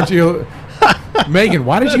 Aren't you, Megan?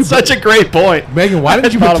 Why did you? That's such a great point. Megan, why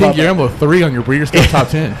did you Thought put King about that. Guillermo 3 on your Breeders' Cup top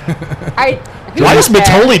 10? Why is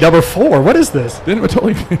Matoli number 4? What is this? Didn't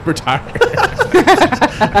Matoli retire?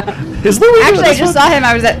 Is Louis Actually, I just saw him.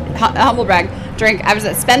 I was at Humblebrag drink. I was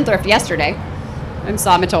at Spendthrift yesterday and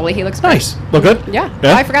saw Matoli. He looks great. Nice. Look good? Yeah.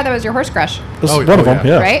 Yeah? Oh, I forgot that was your horse crush, This Oh, is one of oh, them.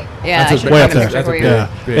 yeah. Yeah. right? Yeah. That's I a- should Way have up taken a there. picture That's for a you. big-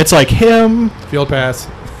 Yeah. big. It's like him, Field pass.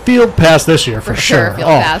 field pass this year for, For sure, sure. field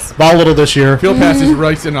pass. Volatile this year. Field pass is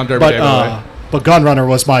right sitting on Derby Day. By the way. But Gunrunner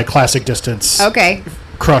was my classic distance Okay.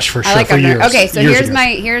 crush for sure I like for under. years. Okay, so Years ago.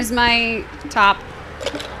 here's my top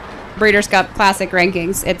Breeders' Cup Classic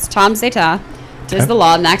rankings. It's Tom Zeta, Tis the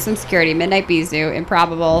Law, Maximum Security, Midnight Bisou,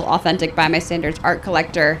 Improbable, Authentic by My Standards, Art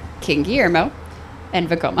Collector, King Guillermo, and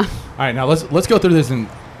Vekoma. All right, now let's go through this and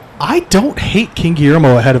I don't hate King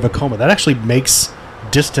Guillermo ahead of Vekoma. That actually makes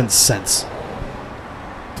distance sense.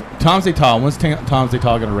 Tom's Day-Tal. When's Tom's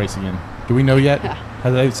Day-Tal going to race again? Do we know yet? Yeah.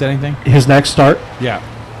 Has they said anything? His next start, Yeah.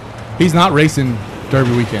 He's not racing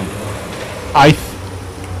Derby weekend.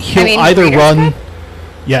 he'll mean, either Breeders' run. Cup?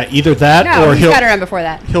 Yeah, either that No, or he's he'll got to run before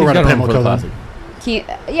that. he'll He's run a gotta run before the Pimlico Classic.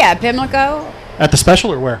 then. Yeah, Pimlico, At the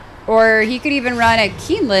special or where? or he could even run at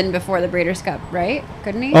Keeneland before the Breeders' Cup, right?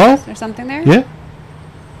 Couldn't he? Oh. Or something there? Yeah.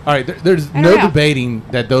 All right, there's I no don't know. debating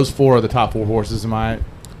that those four are the top four horses in my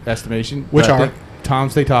estimation. Which But I are? think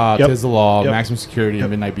Tom's Day-Tal, Yep. Tis the Law, Yep. Maximum Security, Yep.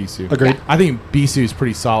 and Midnight Bisou. Agreed. I think Bisou's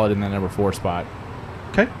pretty solid in that number 4 spot.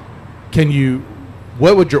 Okay.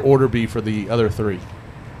 What would your order be for the other 3?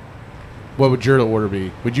 What would your order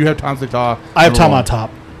be? Would you have Tom's Day-Tal? I have number Tom 1? on top.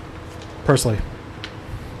 Personally.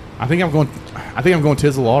 I think I'm going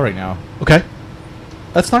Tis the Law right now. Okay.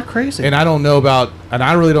 That's not crazy. And I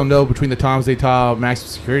really don't know between the Tom's Day-Tal, Maximum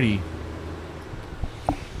Security,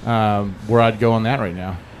 where I'd go on that right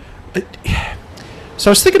now. So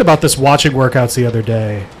I was thinking about this watching workouts the other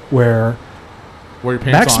day where Where your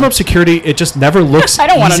pants maximum on. security, it just never looks I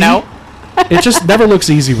don't want to easy. know. It just never looks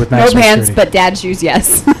easy with No maximum pants, security. but dad shoes,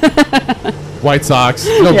 yes. White socks.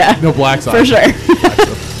 No, Yeah. no black socks. For sure.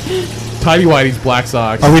 Tidy Whitey's black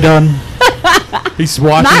socks. Are we done? He's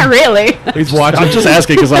watching. Not really. He's watching. I'm just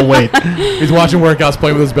asking because I'll wait. He's watching workouts,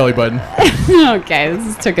 playing with his belly button. Okay,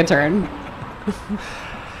 this took a turn.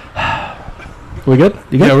 We good?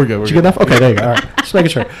 You good? Yeah, we're good, we're Did you good. enough? Okay, there you go. All right. Just making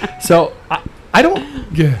sure. So I don't.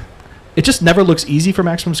 Yeah. It just never looks easy for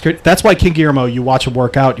maximum security. That's why King Guillermo, you watch him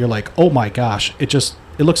work out, you're like, oh my gosh, it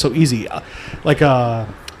looks so easy. Like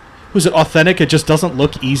who's it? Authentic. It just doesn't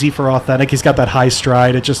look easy for Authentic. He's got that high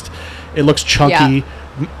stride. It looks chunky.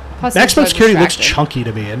 Plus, Maximum it's so security looks distracting. chunky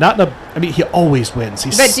to me, and not in a. I mean, he always wins.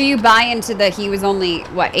 But do you buy into he was only,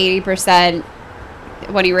 80%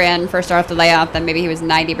 when he ran first off the layoff, then maybe he was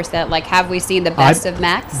 90%? Like, have we seen the best of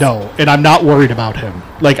Max? No, and I'm not worried about him.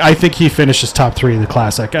 Like, I think he finishes top 3 in the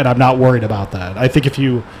Classic, and I'm not worried about that. I think if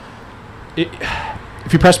you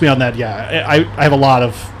press me on that, yeah, I have a lot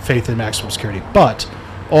of faith in maximum security. But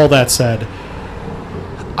all that said,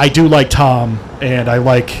 I do like Tom, and I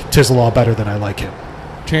like Tis the Law better than I like him.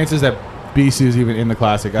 Chances that Bisou's even in the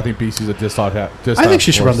Classic. I think Bisou's a distaff. I think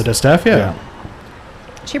she should run the distaff. Yeah.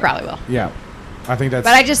 She probably will. Yeah. I think that's.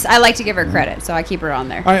 But I like to give her credit, so I keep her on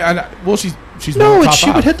there. Well, she's No, one of the and top she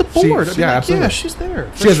 5. would hit the board. Yeah, absolutely. Yeah, she's there.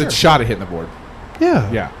 She has a shot at hitting the board. Yeah.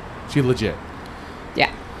 Yeah, she legit. Yeah.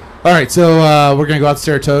 All right, so we're gonna go out to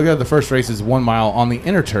Saratoga. The first race is 1 mile on the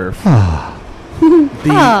inner turf. The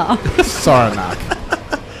Saranac.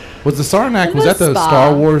 Was the Saranac? Was that the Spa.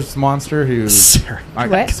 Star Wars monster who?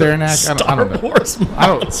 Saranac. What? Saranac? I Star don't know. Wars I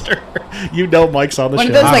don't- monster. You know Mike's on the One show.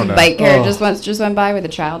 of those I like don't know. bike carriages Oh. just went by with a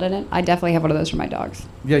child in it. I definitely have one of those for my dogs.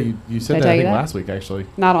 Yeah, you Did I said that tell I you think that? last week actually.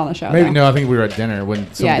 Not on the show. Maybe though. no, I think we were at dinner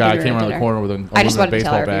when some Yeah, I guy think we came were at around the dinner. corner with an I just wanted to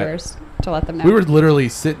baseball tell our bat. viewers to let them know. We were literally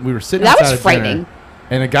sitting. We were sitting That outside was of dinner, frightening.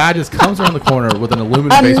 and a guy just comes around the corner with an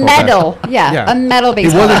aluminum a baseball metal, bat. yeah, a metal He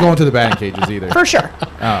baseball wasn't bat. going to the batting cages either. For sure.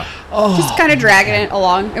 Oh. Just kind of dragging it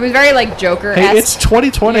along. It was very like Joker. Hey, it's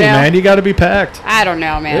 2020, You know? man. You got to be packed. I don't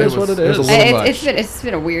know, man. It is what it is. was a little It's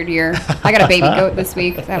been a weird year. I got a baby goat this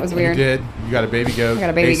week. That was You weird. did. You got a baby goat. I got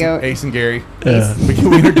a baby Ace, goat. Ace and Gary. Yeah. We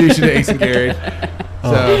introduced you to Ace and Gary.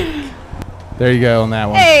 So there you go on that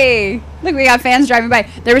one. Hey, look, we got fans driving by.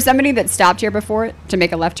 There was somebody that stopped here before to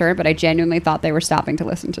make a left turn, but I genuinely thought they were stopping to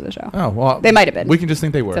listen to the show. Oh well, They might have been. We can just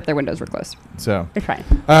think they were. Except their windows were closed. So It's fine.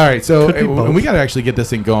 all right. So Could be both. and we got to actually get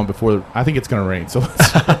this thing going before. I think it's going to rain. So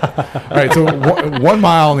let's, all right. So 1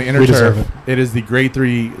 mile on the inner We deserve turf. It is the Grade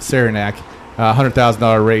 3 Saranac,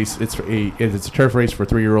 $100,000 race. It's a turf race for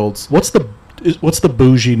 3-year-olds. What's the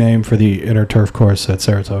bougie name for the inner turf course at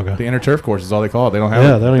Saratoga? The inner turf course is all they call it. They don't have.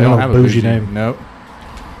 Yeah, they don't even have a bougie name. Nope.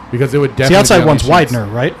 Because it would definitely. The outside be on one's these sheets.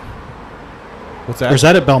 Widener, right? What's that? Or is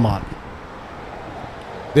that at Belmont?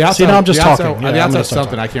 The outside, now I'm just the talking. outside- Yeah, the I'm gonna outside's start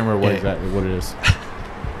something. talking. I can't remember what Yeah. exactly what it is.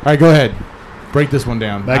 All right, go ahead. Break this one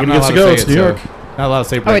down. Megan I'm not gets to allowed go. say It's it, New so- York. Not allowed to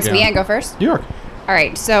say Oh, break it's down. me. I go first. New York. All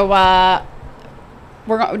right. So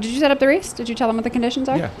did you set up the race? Did you tell them what the conditions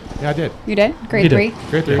are? Yeah, I did. You did. Grade He did. 3.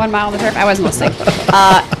 Grade 3. 1 mile on the turf. I wasn't listening.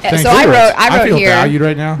 Thanks. So I wrote feel here. valued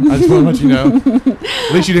right now. I just want to let you know.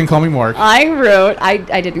 At least you didn't call me Mark. I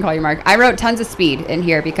didn't call you Mark. I wrote tons of speed in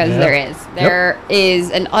here because Yeah. there is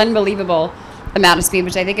an unbelievable amount of speed,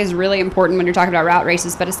 which I think is really important when you're talking about route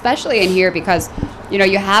races, but especially in here because,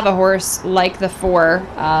 you have a horse like the 4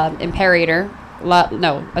 Imperator.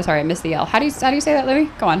 I missed the L. How do you say that, Libby?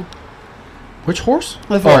 Go on. Which horse?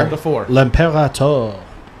 The 4. The 4. L'Imperator.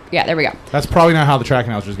 Yeah, there we go. That's probably not how the track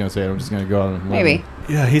announcer is going to say it. I'm just going to go out and Maybe.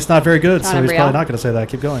 Yeah, he's not very good, so Not he's Brielle. probably not going to say that.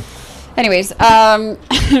 Keep going. Anyways,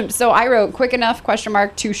 so I wrote quick enough, question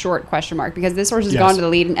mark, too short, question mark, because this horse has Yes. gone to the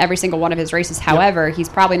lead in every single one of his races. However, he's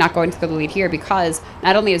probably not going to go to the lead here because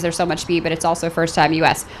not only is there so much speed, but it's also first time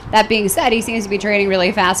U.S. That being said, he seems to be training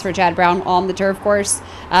really fast for Chad Brown on the turf course. Is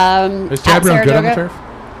Chad at Brown good on the Saratoga. turf?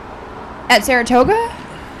 At Saratoga?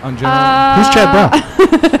 On general? Who's Chad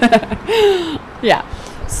Brown? Yeah.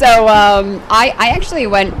 So I actually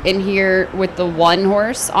went in here with the 1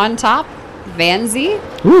 horse on top, Vanzy.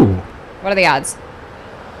 Ooh. What are the odds?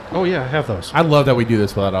 Oh, yeah, I have those. I love that we do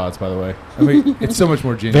this without odds, by the way. I mean, it's so much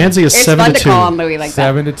more genuine. Vanzy is It's 7 fun to to 2. call him Louis like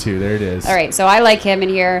that. 7-2. There it is. All right, so I like him in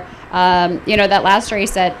here. That last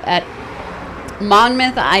race at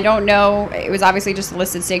Monmouth, I don't know. It was obviously just a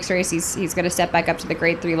listed stakes race. He's going to step back up to the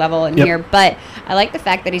grade 3 level in Yep. here. But I like the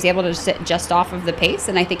fact that he's able to sit just off of the pace,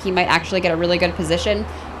 and I think he might actually get a really good position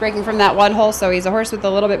breaking from that 1 hole. So he's a horse with a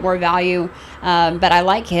little bit more value. But I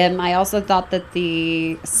like him. I also thought that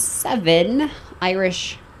the 7,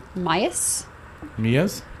 Irish Mias?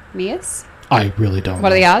 Mia's? I really don't.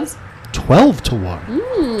 What are the odds? 12 to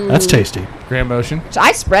 1. That's tasty. Grand Motion. So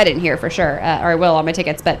I spread in here for sure, or I will on my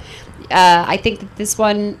tickets. But I think that this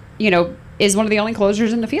one, is one of the only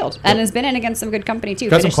closers in the field and has been in against some good company too.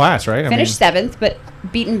 Got some class, right? Finished 7th, but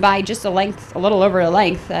beaten by just a little over a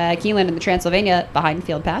length. Keelan in the Transylvania behind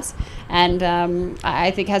Field Pass. And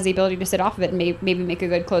I think has the ability to sit off of it and maybe make a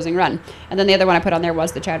good closing run. And then the other one I put on there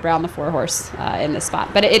was the Chad Brown, the 4 horse in this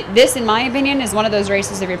spot. But this, in my opinion, is one of those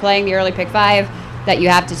races if you're playing the early pick 5 that you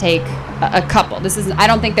have to take a couple. I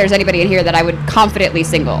don't think there's anybody in here that I would confidently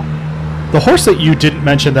single. The horse that you didn't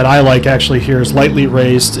mention that I like actually here is lightly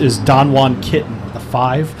raised is Don Juan Kitten, the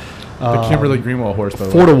 5. The Kimberly Greenwell horse, by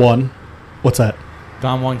the 4 way. to 1. What's that?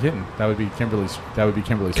 Don Juan Kitten. That would be Kimberly's.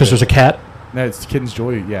 Because there's a cat? No, it's Kitten's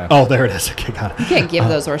Joy. Yeah. Oh, there it is. Okay, got it. You can't give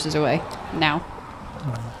those horses away now.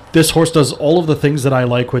 This horse does all of the things that I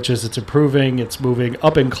like, which is it's improving, it's moving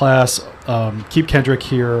up in class. Keep Kendrick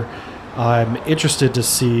here. I'm interested to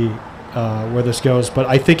see where this goes, but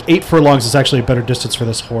I think 8 furlongs is actually a better distance for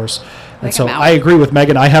this horse. And Like so a mount. I agree with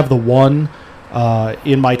Megan. I have the 1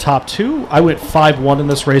 in my top 2. I went 5-1 in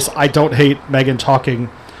this race. I don't hate Megan talking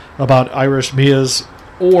about Irish Mias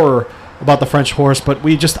or about the French horse, but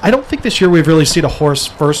I don't think this year we've really seen a horse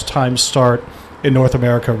first time start in North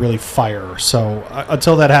America really fire. So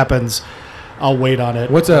until that happens, I'll wait on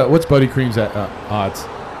it. What's Buddy Cream's at odds?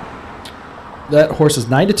 That horse is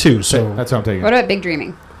 9 to 2. So That's what I'm taking. What about Big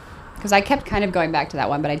Dreaming? Because I kept kind of going back to that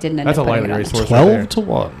one, but I didn't end That's a up putting lightly it on race there. horse. Right 12 there. to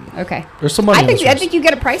 1. Okay. There's some money. I in think this I race. think you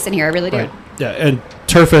get a price in here. I really do. Right. Yeah, and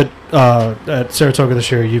turf at Saratoga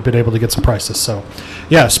this year, you've been able to get some prices. So,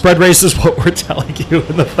 yeah, spread race is what we're telling you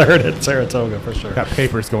in the 3rd at Saratoga for sure. Got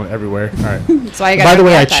papers going everywhere. All right. So I got. By the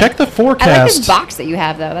way, I checked the I like forecast. this box that you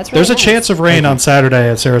have though. That's really There's a nice. chance of rain on Saturday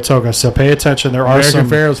at Saratoga, so pay attention. There are American some.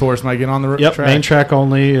 Pharaoh's horse might get on the Yep, track. main track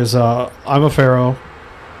only is I'm a Pharaoh.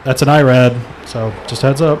 That's an IRAD, so just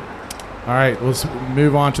heads up. All right. Let's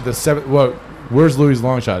move on to the 7th. Whoa. Where's Louis'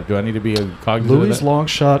 long shot? Do I need to be cognizant Louis' of that? long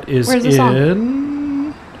shot is Where's the song?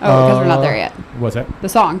 in. Oh, because we're not there yet. What's that? The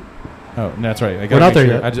song. Oh, no, that's right. I gotta We're not make there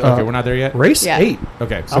sure. yet. Okay, we're not there yet. Race Yeah. 8.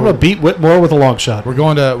 Okay, so I'm gonna beat Whitmore with a long shot. we're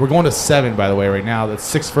going to 7 by the way right now. That's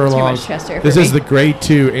 6 furlongs. much chest hair This for is me. the Grade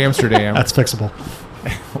 2 Amsterdam. That's fixable.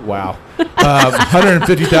 Wow.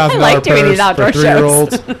 $150,000 I like doing these purse outdoor for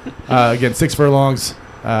 3-year-olds. Again, 6 furlongs.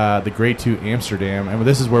 The Grade 2 Amsterdam, and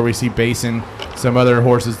this is where we see Basin, some other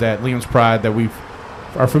horses that Liam's Pride that we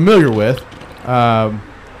are familiar with.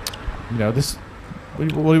 This. What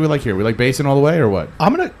do we like here? We like Basin all the way, or what?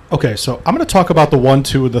 I'm gonna talk about the 1,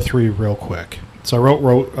 2, and the 3 real quick. So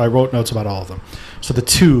I wrote notes about all of them. So the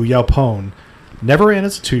 2, Yaupon, never ran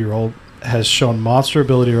as a 2-year-old, has shown monster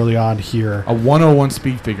ability early on here. A 101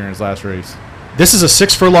 speed figure in his last race. This is a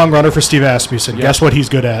 6 furlong runner for Steve Asmussen. Yep. Guess what he's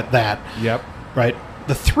good at? That. Yep. Right.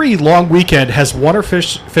 The 3 long weekend has won or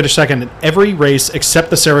finished second in every race except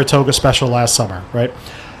the Saratoga Special last summer. Right.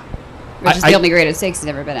 Which is the only graded stakes he's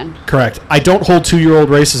ever been in. Correct. I don't hold 2-year-old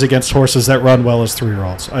races against horses that run well as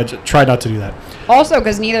 3-year-olds. I try not to do that. Also,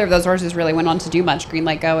 because neither of those horses really went on to do much. Green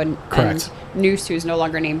Light Go and Correct. Noose, who's no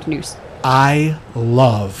longer named Noose. I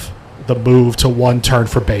love the move to 1 turn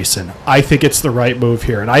for Basin. I think it's the right move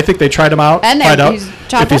here, and I think they tried him out. And find out he's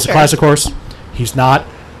top if he's a pusher. classic horse. He's not.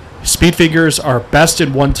 Speed figures are best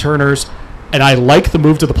in 1-turners, and I like the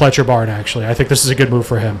move to the Pletcher Barn. Actually, I think this is a good move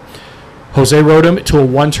for him. Jose rode him to a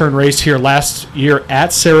 1-turn race here last year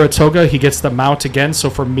at Saratoga. He gets the mount again. So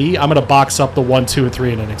for me, I'm going to box up the 1, 2, and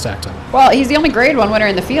 3 in an exacta. Well, he's the only grade 1 winner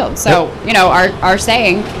in the field. So, our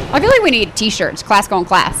saying, I feel like we need T-shirts. Class going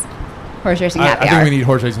class. Horse racing happy I hour. think we need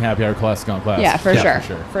horse racing happy hour, class going class. Yeah, for sure.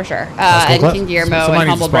 And class. King Guillermo Somebody and needs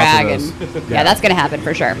Humble to Brag. sponsor And those. yeah, that's going to happen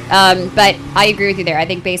for sure. But I agree with you there. I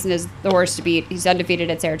think Basin is the horse to beat. He's undefeated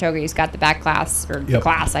at Saratoga. He's got the back class, or Yep.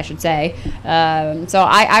 class, I should say. So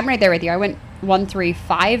I'm right there with you. I went 1, 3,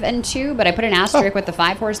 5, and 2, but I put an asterisk with the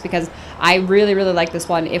 5 horse because I really, really like this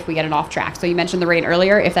one if we get an off track. So you mentioned the rain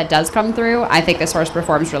earlier. If that does come through, I think this horse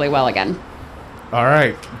performs really well again. All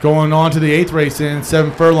right, going on to the 8th race in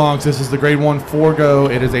 7 furlongs. This is the Grade 1 Forgo.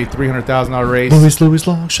 It is a $300,000 race. Louis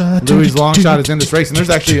Longshot. Louis Longshot is in this race, and there's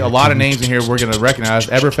actually a lot of names in here we're going to recognize.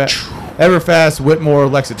 Everfast, Whitmore,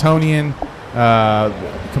 Lexingtonian,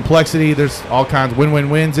 Complexity. There's all kinds of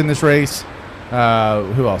win-wins in this race.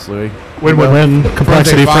 Who else, Louis? Win.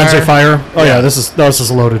 Complexity. Frenzy Fire. Oh yeah, Yeah. this is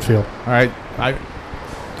a loaded field. All right,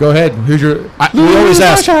 go ahead. Who's your?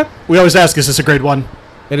 We always ask, is this a grade 1?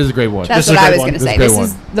 It is a Grade 1. That's This is what a I great was one. going to This is say. a great This one.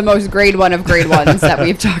 is the most grade 1 of grade 1s that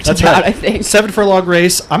we've talked That's about, right. I think. 7 furlong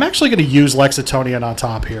race. I'm actually going to use Lexingtonian on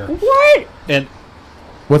top here, What? and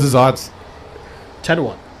What's his odds? 10-1.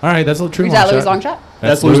 All right, that's a true Is that Louis long Longshot? shot.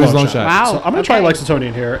 That's Louis Louis long Longshot. shot. Wow. So I'm going to try Okay.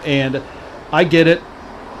 Lexingtonian here, and I get it.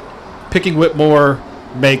 Picking Whitmore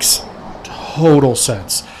makes total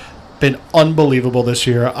sense. Been unbelievable this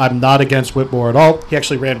year. I'm not against Whitmore at all. He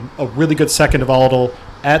actually ran a really good second to Volatile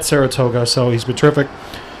at Saratoga, so he's been terrific.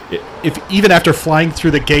 If even after flying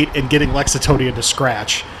through the gate and getting Lexingtonian to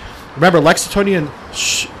scratch, remember Lexingtonian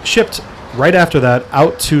shipped right after that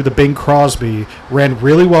out to the Bing Crosby, ran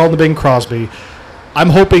really well in the Bing Crosby. I'm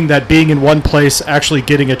hoping that being in one place, actually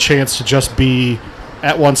getting a chance to just be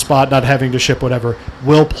at one spot, not having to ship whatever,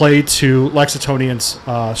 will play to Lexingtonian's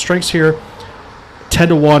strengths here.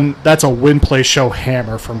 10-1, that's a win play show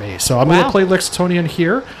hammer for me. So I'm going Wow. to play Lexingtonian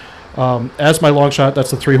here. As my long shot,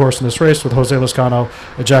 that's the 3 horse in this race with Jose Lascano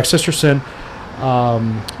and Jack Sisterson.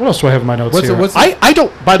 What else do I have in my notes here? I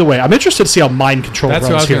don't. By the way, I'm interested to see how Mind Control That's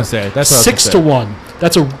what I runs was here. gonna say. That's what I was gonna 6-1.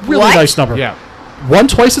 That's a really What? nice number. Yeah. Won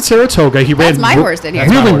twice at Saratoga. He That's ran my horse in here.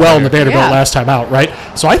 That's my really horse well in in the here. Vanderbilt Yeah. last time out, right?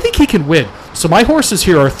 So I think he can win. So my horses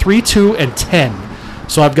here are 3, 2, and 10.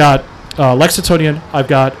 So I've got Lexingtonian, I've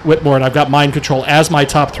got Whitmore, and I've got Mind Control as my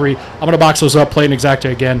top 3. I'm going to box those up, play an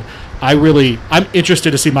exacta again. I'm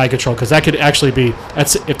interested to see Mind Control because that could actually be,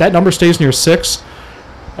 if that number stays near 6,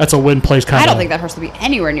 that's a win place kind I of. don't think that horse will be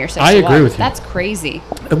anywhere near 6 I to 1. agree with you. That's crazy.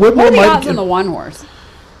 And What Whitmore are the might odds get- on the 1 horse?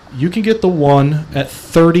 You can get the 1 at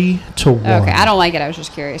 30-1. Okay, I don't like it. I was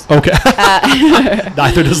just curious. Okay.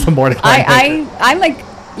 Neither does the morning line maker. I'm like,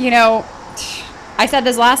 I said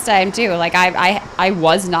this last time too. Like I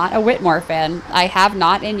was not a Whitmore fan. I have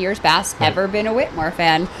not in years past ever been a Whitmore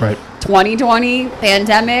fan. Right. 2020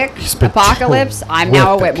 pandemic He's been apocalypse. I'm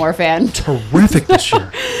now a terrific. Whitmore fan. Terrific this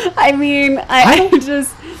year. I mean, I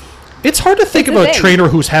just It's hard to think It's of a a thing. trainer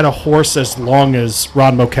who's had a horse as long as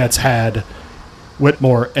Ron Moquette's had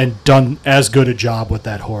Whitmore and done as good a job with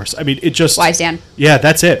that horse. I mean, it just... Wise Dan. Yeah,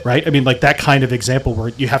 that's it, right? I mean, like that kind of example where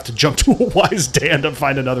you have to jump to a Wise Dan to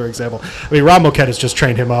find another example. I mean, Ron Moquette has just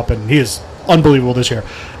trained him up, and he is unbelievable this year.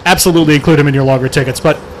 Absolutely include him in your longer tickets,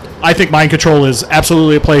 but I think Mind Control is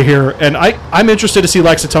absolutely a play here, and I'm interested to see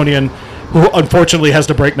Lexingtonian, who unfortunately has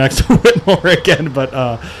to break next to Whitmore again,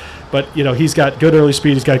 but he's got good early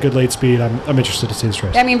speed, he's got good late speed. I'm interested to see this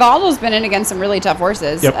race. I mean, Volato's been in against some really tough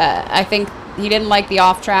horses. Yep. I think he didn't like the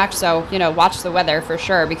off track, so watch the weather for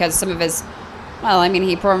sure because some of his. Well, I mean,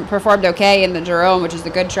 he performed okay in the Jerome, which is the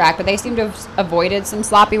good track, but they seem to have avoided some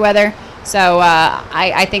sloppy weather. So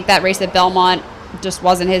I think that race at Belmont just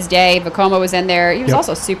wasn't his day. Vacoma was in there. He was Yep.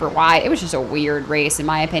 also super wide. It was just a weird race, in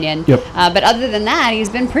my opinion. Yep. But other than that, he's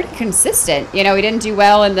been pretty consistent. He didn't do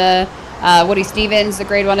well in the Woody Stevens, the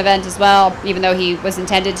Grade 1 event as well, even though he was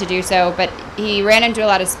intended to do so. But he ran into a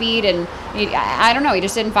lot of speed, and I don't know, he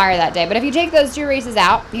just didn't fire that day. But if you take those 2 races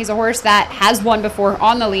out, he's a horse that has won before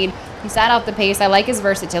on the lead. He sat out the pace. I like his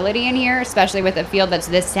versatility in here, especially with a field that's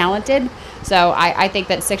this talented. So I think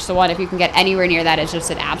that 6-1, if you can get anywhere near that, is just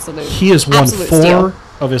an absolute. He has won absolute 4 steal.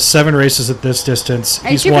 of his 7 races at this distance. And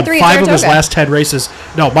He's 2 for won 3 at 5 of his Saratoga. last 10 races.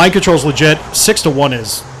 No, Mind Control's legit. 6-1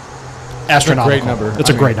 is astronomical. number. It's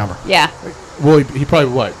I a great mean- number. Yeah. Well, he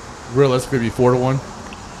probably realistically be 4-1.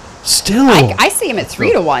 Still. I see him at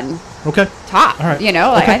 3-1 Okay. top. All right.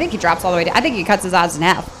 I think he drops all the way down. I think he cuts his odds in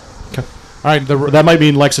half. Okay. All right, That might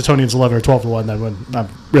mean Lexingtonian's 11 or 12-1. Then when I'm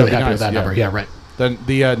really That'd be happy nice, with that yeah. number. Yeah, right.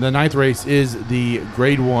 the 9th race is the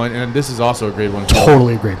Grade 1, and this is also a Grade 1.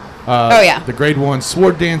 Totally agree. Oh, yeah. The Grade 1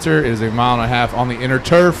 Sword Dancer. It is a 1.5 miles on the inner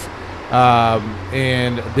turf.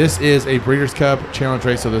 And this is a Breeders' Cup Challenge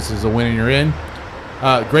race, so this is a win and you're in.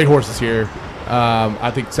 Great horses here.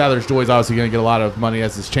 I think Sadler's Joy is obviously going to get a lot of money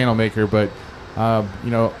as his channel maker, but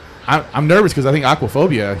I I'm nervous because I think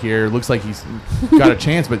Aquaphobia here looks like he's got a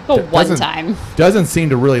chance, but One time. doesn't seem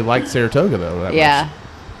to really like Saratoga though. That Yeah.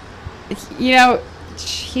 You know,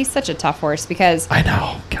 he's such a tough horse because I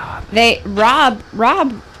know. God.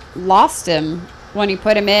 Rob lost him when he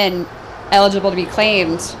put him in eligible to be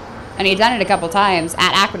claimed, and he'd done it a couple times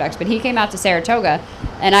at Aqueducts, but he came out to Saratoga,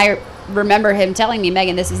 and I remember him telling me,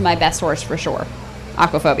 Megan, this is my best horse for sure,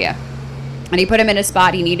 Aquaphobia. And he put him in a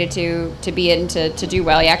spot he needed to be in to do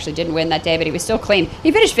well. He actually didn't win that day, but he was still claimed.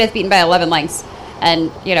 He finished 5th, beaten by 11 lengths.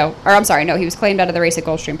 And, he was claimed out of the race at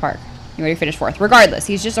Gulfstream Park. He finished 4th. Regardless,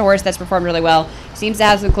 he's just a horse that's performed really well. Seems to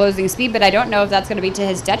have some closing speed, but I don't know if that's going to be to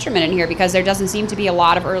his detriment in here because there doesn't seem to be a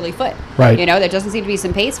lot of early foot. Right. There doesn't seem to be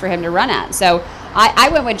some pace for him to run at. So I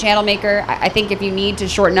went with Channel Maker. I think if you need to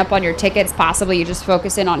shorten up on your tickets, possibly you just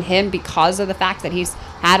focus in on him because of the fact that he's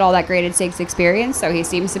had all that graded stakes experience. So he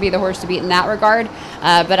seems to be the horse to beat in that regard.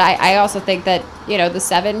 But I also think that, the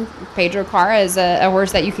 7, Pedro Cara, is a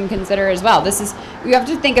horse that you can consider as well. You have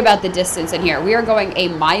to think about the distance in here. We are going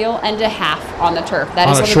 1.5 miles on the turf. That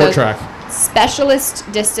on is a one short of those track.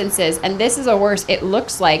 specialist distances. And this is a horse, it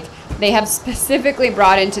looks like they have specifically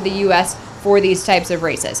brought into the U.S. for these types of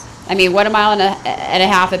races. I mean, 1.5 miles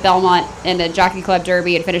at Belmont in the Jockey Club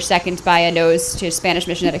Derby and finished second by a nose to Spanish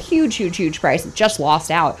Mission at a huge price. Just lost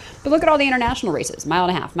out. But look at all the international races.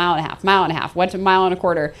 1.5 miles, went to 1.25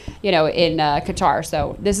 miles, in Qatar.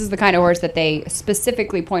 So this is the kind of horse that they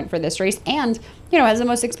specifically point for this race and, has the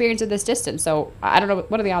most experience at this distance. So I don't know.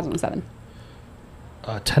 What are the odds on the 7?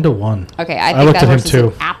 10-1. Okay, I think looked that at him horse is too.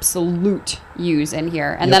 an absolute use in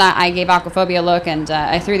here. And then I gave Aquaphobia a look, and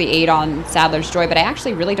I threw the 8 on Sadler's Joy, but I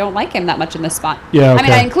actually really don't like him that much in this spot. Yeah, I mean,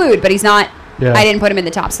 okay. I include, but he's not. Yeah. I didn't put him in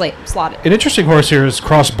the top slot. An interesting horse here is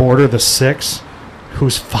Cross Border, the 6,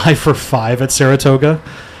 who's 5 for 5 at Saratoga.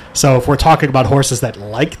 So if we're talking about horses that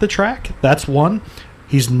like the track, that's one.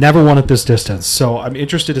 He's never won at this distance, so I'm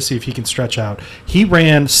interested to see if he can stretch out. He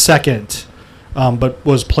ran second, but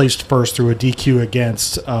was placed first through a DQ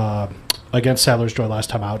against Sadler's Joy last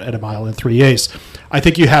time out at 1 mile and 3/8. I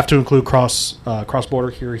think you have to include Cross Border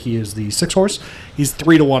here. He is the 6 horse. He's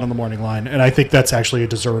 3-1 on the morning line, and I think that's actually a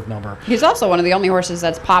deserved number. He's also one of the only horses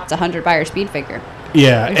that's popped 100 buyer speed figure.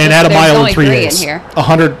 Yeah, There's and just- at 1 there's mile only and 3 in 3/8. here.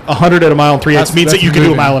 100 at 1 mile and 3/8 means that you can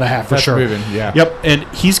do 1.5 miles for That's sure. moving, yeah. Yep, and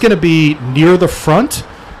he's going to be near the front.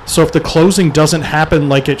 So if the closing doesn't happen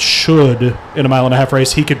like it should in 1.5 mile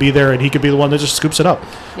race, he could be there and he could be the one that just scoops it up.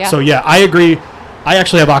 Yeah. So yeah, I agree. I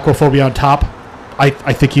actually have Aquaphobia on top. I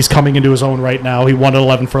think he's coming into his own right now. He won at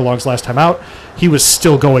 11 furlongs last time out. He was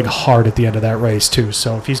still going hard at the end of that race too.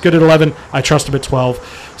 So if he's good at 11, I trust him at 12.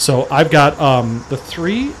 So I've got the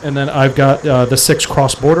 3, and then I've got the 6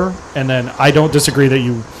 Cross Border, and then I don't disagree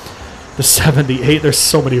that the 7, the 8. There's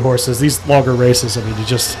so many horses. These longer races. I mean, it's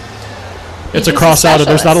He's a just cross a out. There's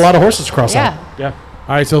not a specialist. lot of horses to cross Yeah. out. Yeah.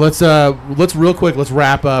 All right, so let's real quick. Let's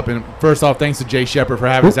wrap up. And first off, thanks to Jay Shepard for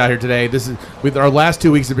having us out here today. This is with our last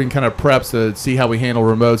 2 weeks have been kind of preps to see how we handle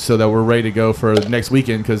remotes, so that we're ready to go for next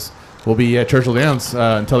weekend because we'll be at Churchill Downs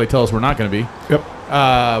until they tell us we're not going to be. Yep.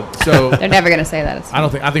 So They're never going to say that. It's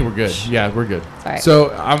I think we're good. Yeah, we're good. all right. So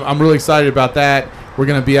I'm really excited about that. We're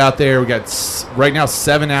going to be out there. We got right now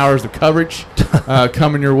 7 hours of coverage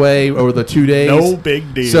coming your way over the 2 days. No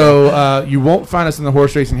big deal. So you won't find us in the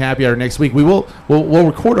Horse Racing Happy Hour next week. We'll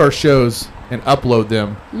record our shows and upload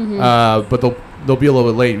them, but they'll be a little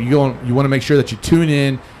bit late. You want to make sure that you tune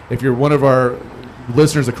in. If you're one of our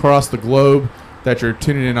listeners across the globe, that you're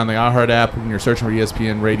tuning in on the iHeart app when you're searching for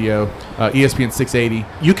ESPN Radio, ESPN 680.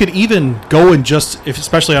 You could even go and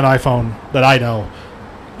especially on iPhone that I know,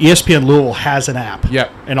 ESPN Louisville has an app.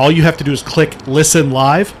 Yep. And all you have to do is click Listen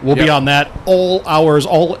Live. We'll be Yep. on that all hours,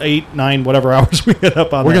 all 8, 9, whatever hours we get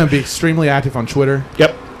up on We're that. going to be extremely active on Twitter.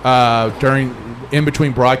 Yep. In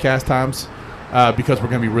between broadcast times because we're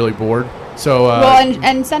going to be really bored. So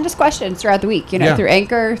and send us questions throughout the week, Yeah. through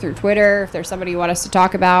Anchor, through Twitter, if there's somebody you want us to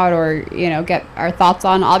talk about or, get our thoughts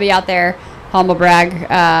on. I'll be out there, humble brag,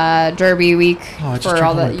 Derby week Oh, I just for turned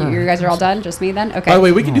all on the, my burner. you guys are all done? Just me then? Okay. by the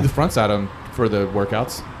way, we can do the front side for the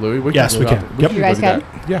workouts, Louis. Yes, we go can. out- Yep. You guys go do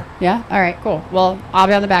can? that. Yeah. Yeah? All right, cool. Well, I'll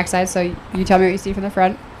be on the backside, so you tell me what you see from the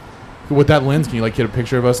front. With that lens, can you get a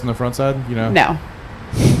picture of us on the front side? No.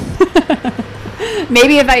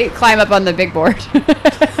 Maybe if I climb up on the big board.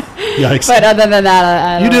 Yikes. But other than that,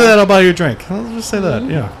 I you don't do know. that, I'll buy you a drink. I'll just say that.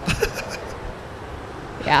 Yeah.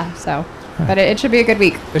 Yeah, so. But it should be a good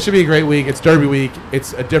week. It should be a great week. It's Derby week.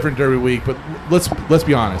 It's a different Derby week, but let's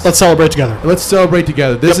be honest. Let's celebrate together. Let's celebrate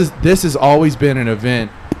together. This has always been an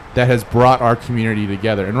event that has brought our community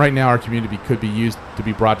together. And right now our community could be used to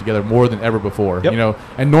be brought together more than ever before. Yep. You know,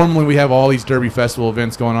 and normally we have all these Derby Festival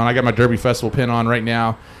events going on. I got my Derby Festival pin on right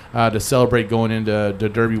now to celebrate going into the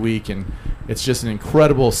Derby week, and it's just an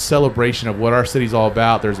incredible celebration of what our city's all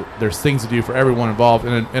about. There's things to do for everyone involved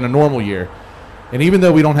in a normal year. And even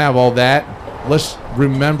though we don't have all that, let's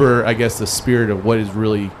remember, I guess, the spirit of what is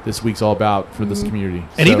really this week's all about for this community.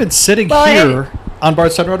 And So- even sitting here on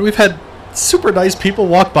Bardstown Road, we've had super nice people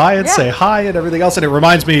walk by and say hi and everything else. And it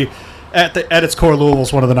reminds me, at its core,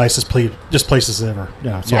 Louisville's one of the nicest places ever.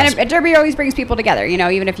 Yeah, so And Derby always brings people together, you know,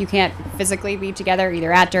 even if you can't physically be together,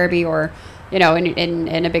 either at Derby or, you know,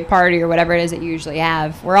 in a big party or whatever it is that you usually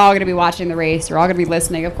have. We're all going to be watching the race. We're all going to be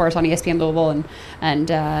listening, of course, on ESPN Louisville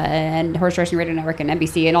and Horse Racing Radio Network and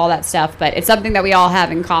NBC and all that stuff. But it's something that we all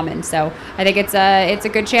have in common. So I think it's a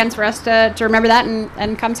good chance for us to remember that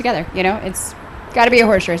and come together. You know, it's got to be a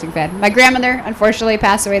horse racing fan. My grandmother, unfortunately,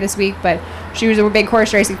 passed away this week, but she was a big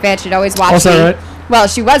horse racing fan. She'd always watch me. is that right? Well,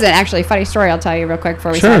 she wasn't, actually. Funny story I'll tell you real quick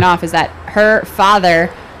before we sign off is that her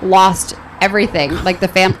father lost everything, like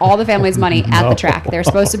all the family's money at the track. They were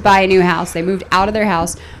supposed to buy a new house. They moved out of their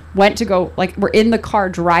house, went to go, like, we're in the car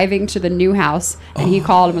driving to the new house, and he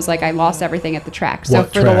called and was like, I lost everything at the track. So What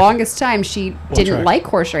for the track? longest time, she didn't track? like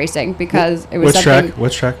horse racing because it was Which something... track?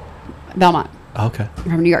 Which track? Belmont. Okay.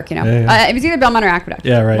 From New York, you know. Yeah. It was either Belmont or Aqueduct.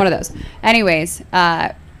 Yeah, right. One of those. Anyways,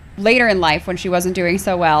 later in life, when she wasn't doing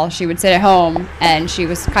so well, she would sit at home, and she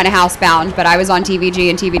was kind of housebound, but I was on TVG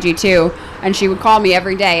and TVG2, and she would call me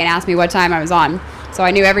every day and ask me what time I was on. So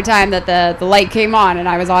I knew every time that the light came on and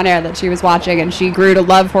I was on air that she was watching, and she grew to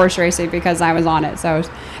love horse racing because I was on it. So it's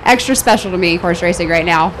extra special to me, horse racing right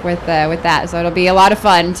now with that. So it'll be a lot of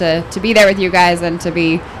fun to be there with you guys and to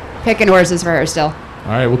be picking horses for her still.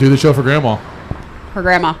 all right, we'll do the show for Grandma. Her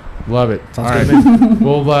grandma. Love it. Sounds All good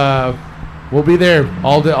to right. We'll be there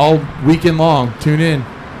all weekend long. Tune in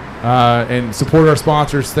and support our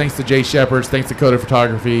sponsors. Thanks to Jay Shepherds. Thanks to Coda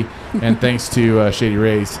Photography. And thanks to Shady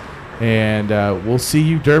Rays. And we'll see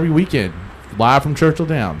you Derby weekend live from Churchill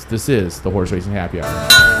Downs. This is the Horse Racing Happy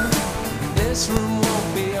Hour. This room